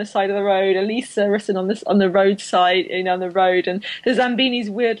 bikes on the side of the road, Elisa written on the roadside on the road, and the Zambini's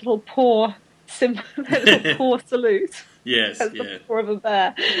weird little paw salute. Yes, the paw of a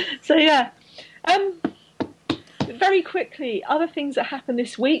bear. So yeah. Very quickly, other things that happened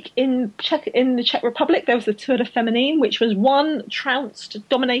this week in the Czech Republic, there was the Tour de Feminine, which was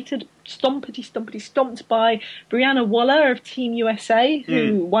dominated, stomped by Brianna Waller of Team USA,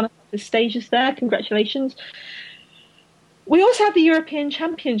 who won the stages there. Congratulations. We also had the European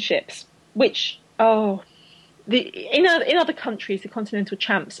Championships, which in other countries, the continental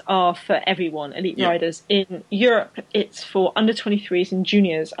champs are for everyone, elite riders. In Europe, it's for under 23s and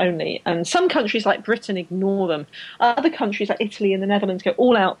juniors only. And some countries like Britain ignore them. Other countries like Italy and the Netherlands go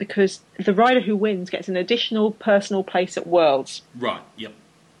all out because the rider who wins gets an additional personal place at Worlds. Right, yep.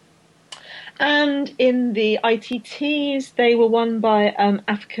 And in the ITTs, they were won by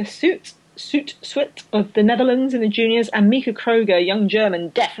Afka Soet of the Netherlands in the juniors, and Mika Kroger, young German,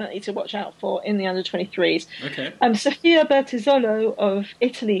 definitely to watch out for in the under 23s. Okay. Sofia Bertizzolo of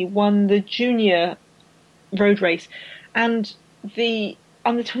Italy won the junior road race, and the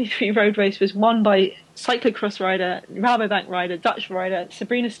under 23 road race was won by cyclocross rider, Rabobank rider, Dutch rider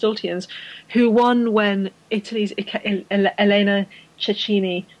Sabrina Stoltians, who won when Italy's Elena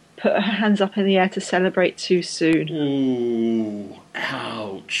Cecchini put her hands up in the air to celebrate too soon. Ooh,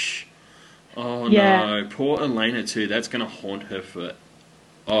 ouch. Oh no, poor Elena too. That's going to haunt her for...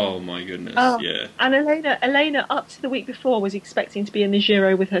 Oh my goodness, yeah. And Elena, up to the week before, was expecting to be in the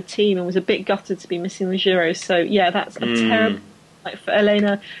Giro with her team and was a bit gutted to be missing the Giro. So yeah, that's a terrible night for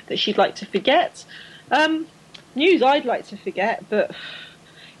Elena that she'd like to forget. News I'd like to forget, but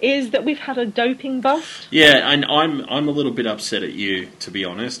is that we've had a doping bust. Yeah, and I'm a little bit upset at you, to be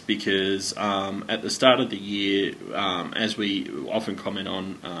honest, because at the start of the year, as we often comment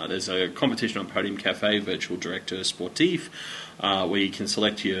on, there's a competition on Podium Cafe, Virtual Director Sportif, where you can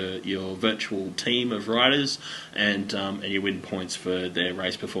select your virtual team of riders, and you win points for their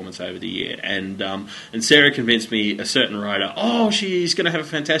race performance over the year. And Sarah convinced me, a certain rider, she's going to have a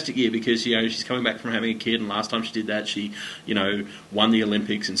fantastic year because she's coming back from having a kid, and last time she did that, she won the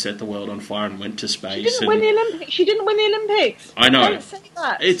Olympics and set the world on fire and went to space. She didn't win the Olympics. I know. Don't say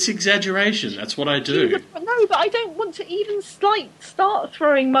that. It's exaggeration. That's what I do. No, but I don't want to even start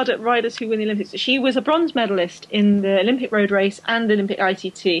throwing mud at riders who win the Olympics. She was a bronze medalist in the Olympic road race race and Olympic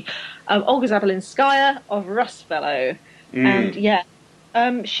ITT, Olga Zabelinskaya of Rustfellow.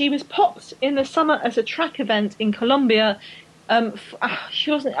 And she was popped in the summer as a track event in Colombia.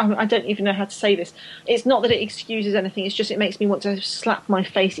 She wasn't. I don't even know how to say this. It's not that it excuses anything. It's just it makes me want to slap my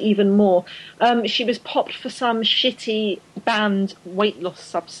face even more. She was popped for some shitty banned weight loss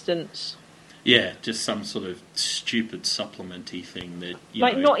substance. Yeah, just some sort of stupid supplementy thing that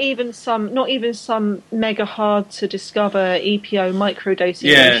not even some mega hard to discover EPO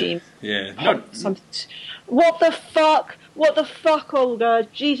microdosing regime. Yeah. What the fuck? What the fuck, Olga?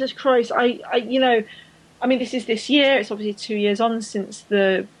 Jesus Christ! I mean, this is this year. It's obviously 2 years on since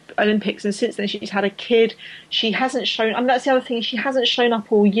the Olympics, and since then she's had a kid. She hasn't shown. I mean, that's the other thing. She hasn't shown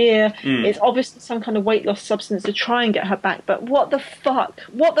up all year. It's obviously some kind of weight loss substance to try and get her back. But what the fuck?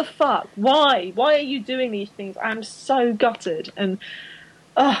 What the fuck? Why? Why are you doing these things? I'm so gutted and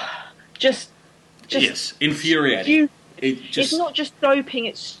just yes, infuriating. It's not just doping.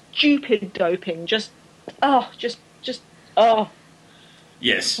 It's stupid doping.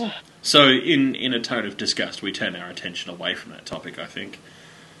 Yes. So, in a tone of disgust, we turn our attention away from that topic, I think.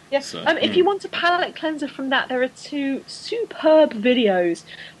 Yes. So, if you want a palate cleanser from that, there are 2 superb videos,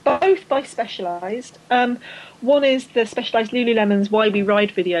 both by Specialized. One is the Specialized Lululemon's Why We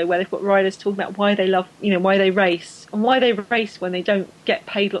Ride video, where they've got riders talking about why they love, why they race, and why they race when they don't get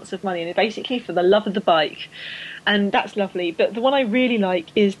paid lots of money, and it's basically for the love of the bike. And that's lovely. But the one I really like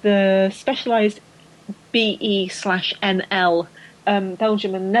is the Specialized BE/NL,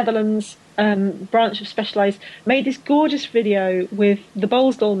 Belgium and Netherlands branch of Specialized, made this gorgeous video with the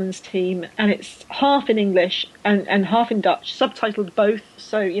Boels-Dolmans team, and it's half in English and half in Dutch, subtitled both,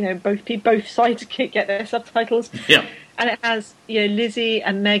 so both sides get their subtitles. Yeah. And it has Lizzie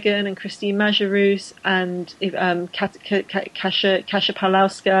and Megan and Christine Majerus and Kasia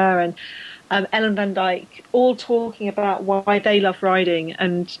Pawlowska and Ellen Van Dyke, all talking about why they love riding,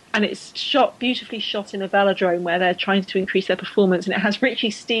 and it's beautifully shot in a velodrome where they're trying to increase their performance, and it has Richie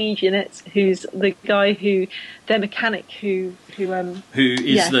Steege in it, who's the guy their mechanic who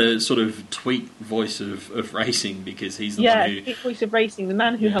is the sort of tweet voice of racing, because he's the one who... tweet voice of racing, the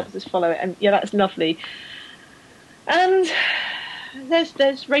man who helps us follow it, and that's lovely. And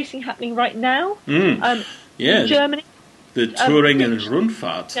there's racing happening right now. In The Germany. Thüringen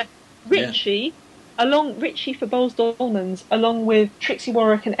Rundfahrt. Yeah. Richie for Boels-Dolmans, along with Trixie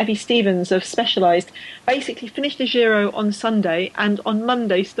Warwick and Evie Stevens of Specialized, basically finished the Giro on Sunday, and on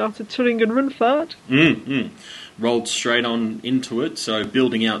Monday started Thüringen Rundfahrt. Rolled straight on into it, so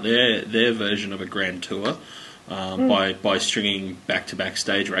building out their version of a Grand Tour by stringing back-to-back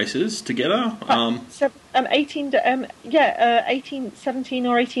stage races together. 17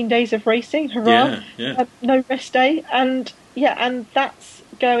 or 18 days of racing, hurrah! No rest day, and that's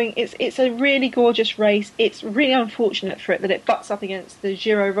going. It's a really gorgeous race. It's really unfortunate for it that it butts up against the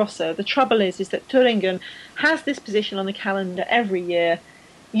Giro Rosso. The trouble is that Thüringen has this position on the calendar every year.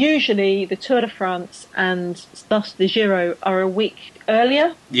 Usually the Tour de France and thus the Giro are a week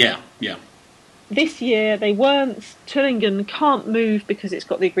earlier. Yeah. This year they weren't. Thüringen can't move because it's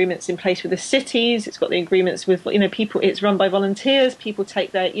got the agreements in place with the cities. It's got the agreements with people. It's run by volunteers. People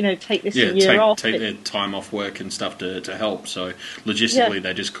take their take this year off. Take their time off work and stuff to help. So logistically,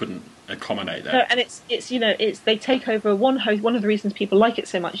 they just couldn't accommodate that. No, and it's they take over one host. One of the reasons people like it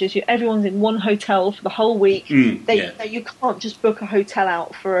so much is everyone's in one hotel for the whole week. You can't just book a hotel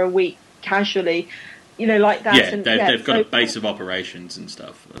out for a week casually. Like that. Yeah, they've got a base of operations and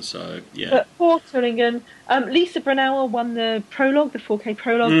stuff. So, yeah. But for Thüringen, Lisa Brunauer won the prologue, the 4K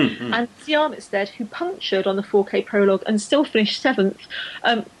prologue, and Sia Armitstead, who punctured on the 4K prologue and still finished 7th,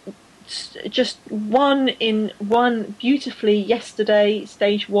 just won beautifully yesterday,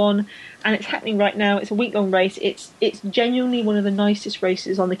 stage 1, and it's happening right now. It's a week-long race. It's genuinely one of the nicest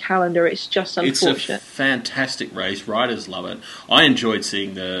races on the calendar. It's just unfortunate. It's a fantastic race. Riders love it. I enjoyed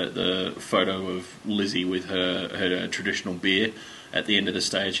seeing the photo of Lizzie with her traditional beer at the end of the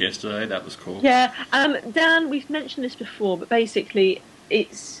stage yesterday. That was cool. Yeah, Dan, we've mentioned this before, but basically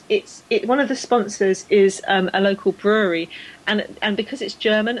it's one of the sponsors is a local brewery, and because it's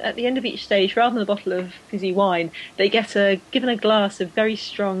German, at the end of each stage, rather than a bottle of fizzy wine, they get given a glass of very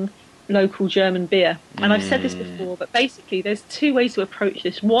strong local German beer. And I've said this before, but basically there's 2 ways to approach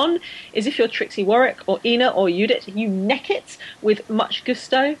this. One is if you're Trixie Warwick or Ina or Judith, you neck it with much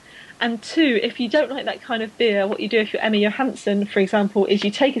gusto. And 2, if you don't like that kind of beer, what you do if you're Emma Johansson, for example, is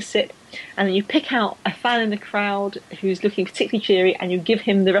you take a sip and then you pick out a fan in the crowd who's looking particularly cheery and you give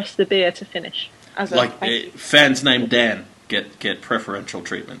him the rest of the beer to finish. Fans named Dan get preferential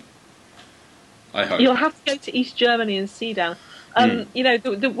treatment, I hope. You'll have to go to East Germany and see Dan.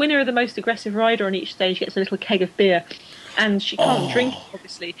 The winner of the most aggressive rider on each stage gets a little keg of beer. and she can't drink it,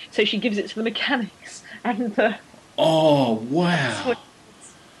 obviously, so she gives it to the mechanics. And Oh, wow.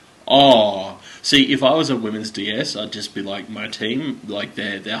 Oh, see, if I was a women's DS, I'd just be like, my team, like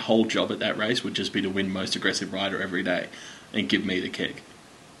their whole job at that race would just be to win most aggressive rider every day and give me the keg.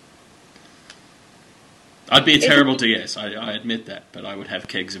 I'd be a terrible DS, I admit that, but I would have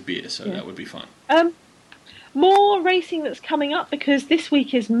kegs of beer, so that would be fun. More racing that's coming up, because this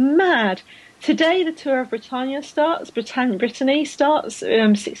week is mad. Today, the Tour of Britannia starts. Brittany starts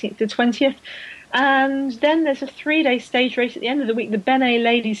 16th to 20th. And then there's a 3-day stage race at the end of the week, the Benet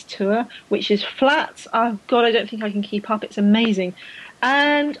Ladies Tour, which is flat. Oh, God, I don't think I can keep up. It's amazing.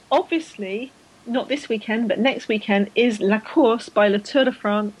 And obviously, not this weekend, but next weekend is La Course by Le Tour de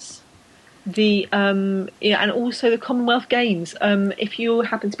France. And also the Commonwealth Games. If you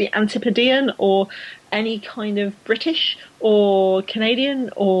happen to be Antipodean or any kind of British or Canadian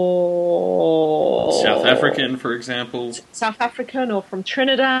or South African, for example, South African or from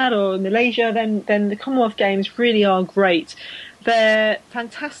Trinidad or Malaysia, then the Commonwealth Games really are great. They're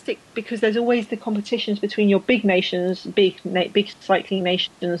fantastic because there's always the competitions between your big nations, big cycling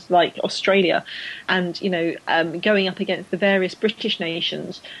nations like Australia, and going up against the various British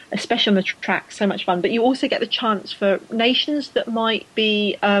nations, especially on the track. So much fun. But you also get the chance for nations that might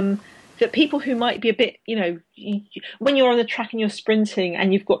be that people who might be a bit, when you're on the track and you're sprinting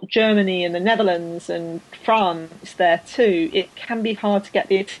and you've got Germany and the Netherlands and France there too, it can be hard to get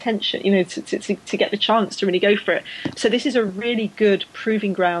the attention, to get the chance to really go for it. So this is a really good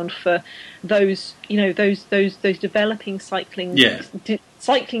proving ground for those, those developing cycling,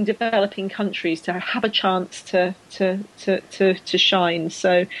 cycling developing countries to have a chance to shine.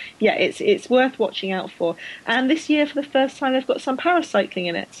 So yeah, it's worth watching out for. And this year, for the first time, they've got some paracycling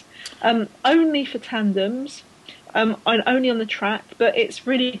in it. Only for tandems, and only on the track, but it's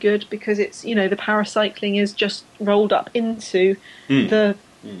really good because it's the paracycling is just rolled up into the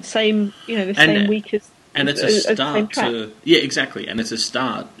same same week as and it's a start to exactly, and it's a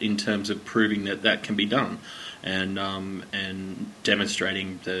start in terms of proving that can be done, and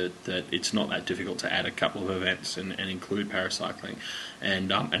demonstrating that it's not that difficult to add a couple of events and include paracycling,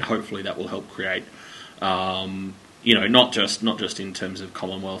 and hopefully that will help create. Not just in terms of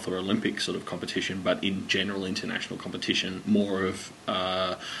Commonwealth or Olympic sort of competition, but in general international competition, more of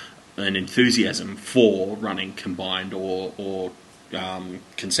an enthusiasm for running combined or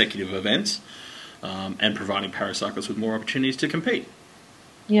consecutive events, and providing paracyclists with more opportunities to compete.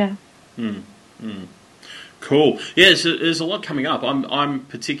 Yeah. Cool. Yeah, so there's a lot coming up. I'm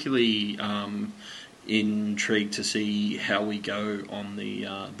particularly intrigued to see how we go on the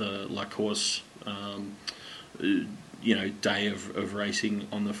La Course. Day of racing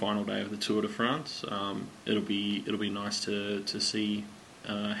on the final day of the Tour de France. It'll be nice to see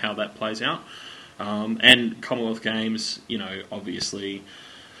how that plays out. And Commonwealth Games, obviously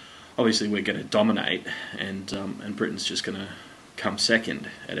we're going to dominate, and Britain's just going to come second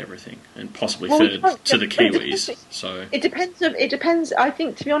at everything, and possibly third to the Kiwis. So it depends. I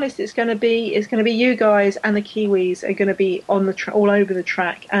think, to be honest, it's going to be you guys and the Kiwis are going to be on the all over the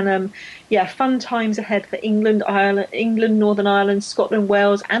track, and fun times ahead for England, Ireland, Northern Ireland, Scotland,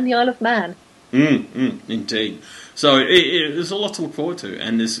 Wales, and the Isle of Man. Indeed. So there's a lot to look forward to,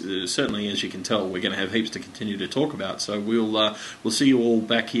 and there's certainly, as you can tell, we're going to have heaps to continue to talk about. So we'll see you all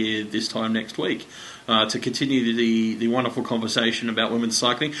back here this time next week to continue the wonderful conversation about women's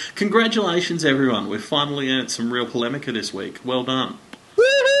cycling. Congratulations, everyone! We've finally earned some real Polemica this week. Well done.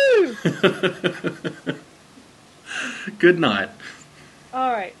 Woohoo! Good night.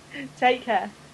 All right. Take care.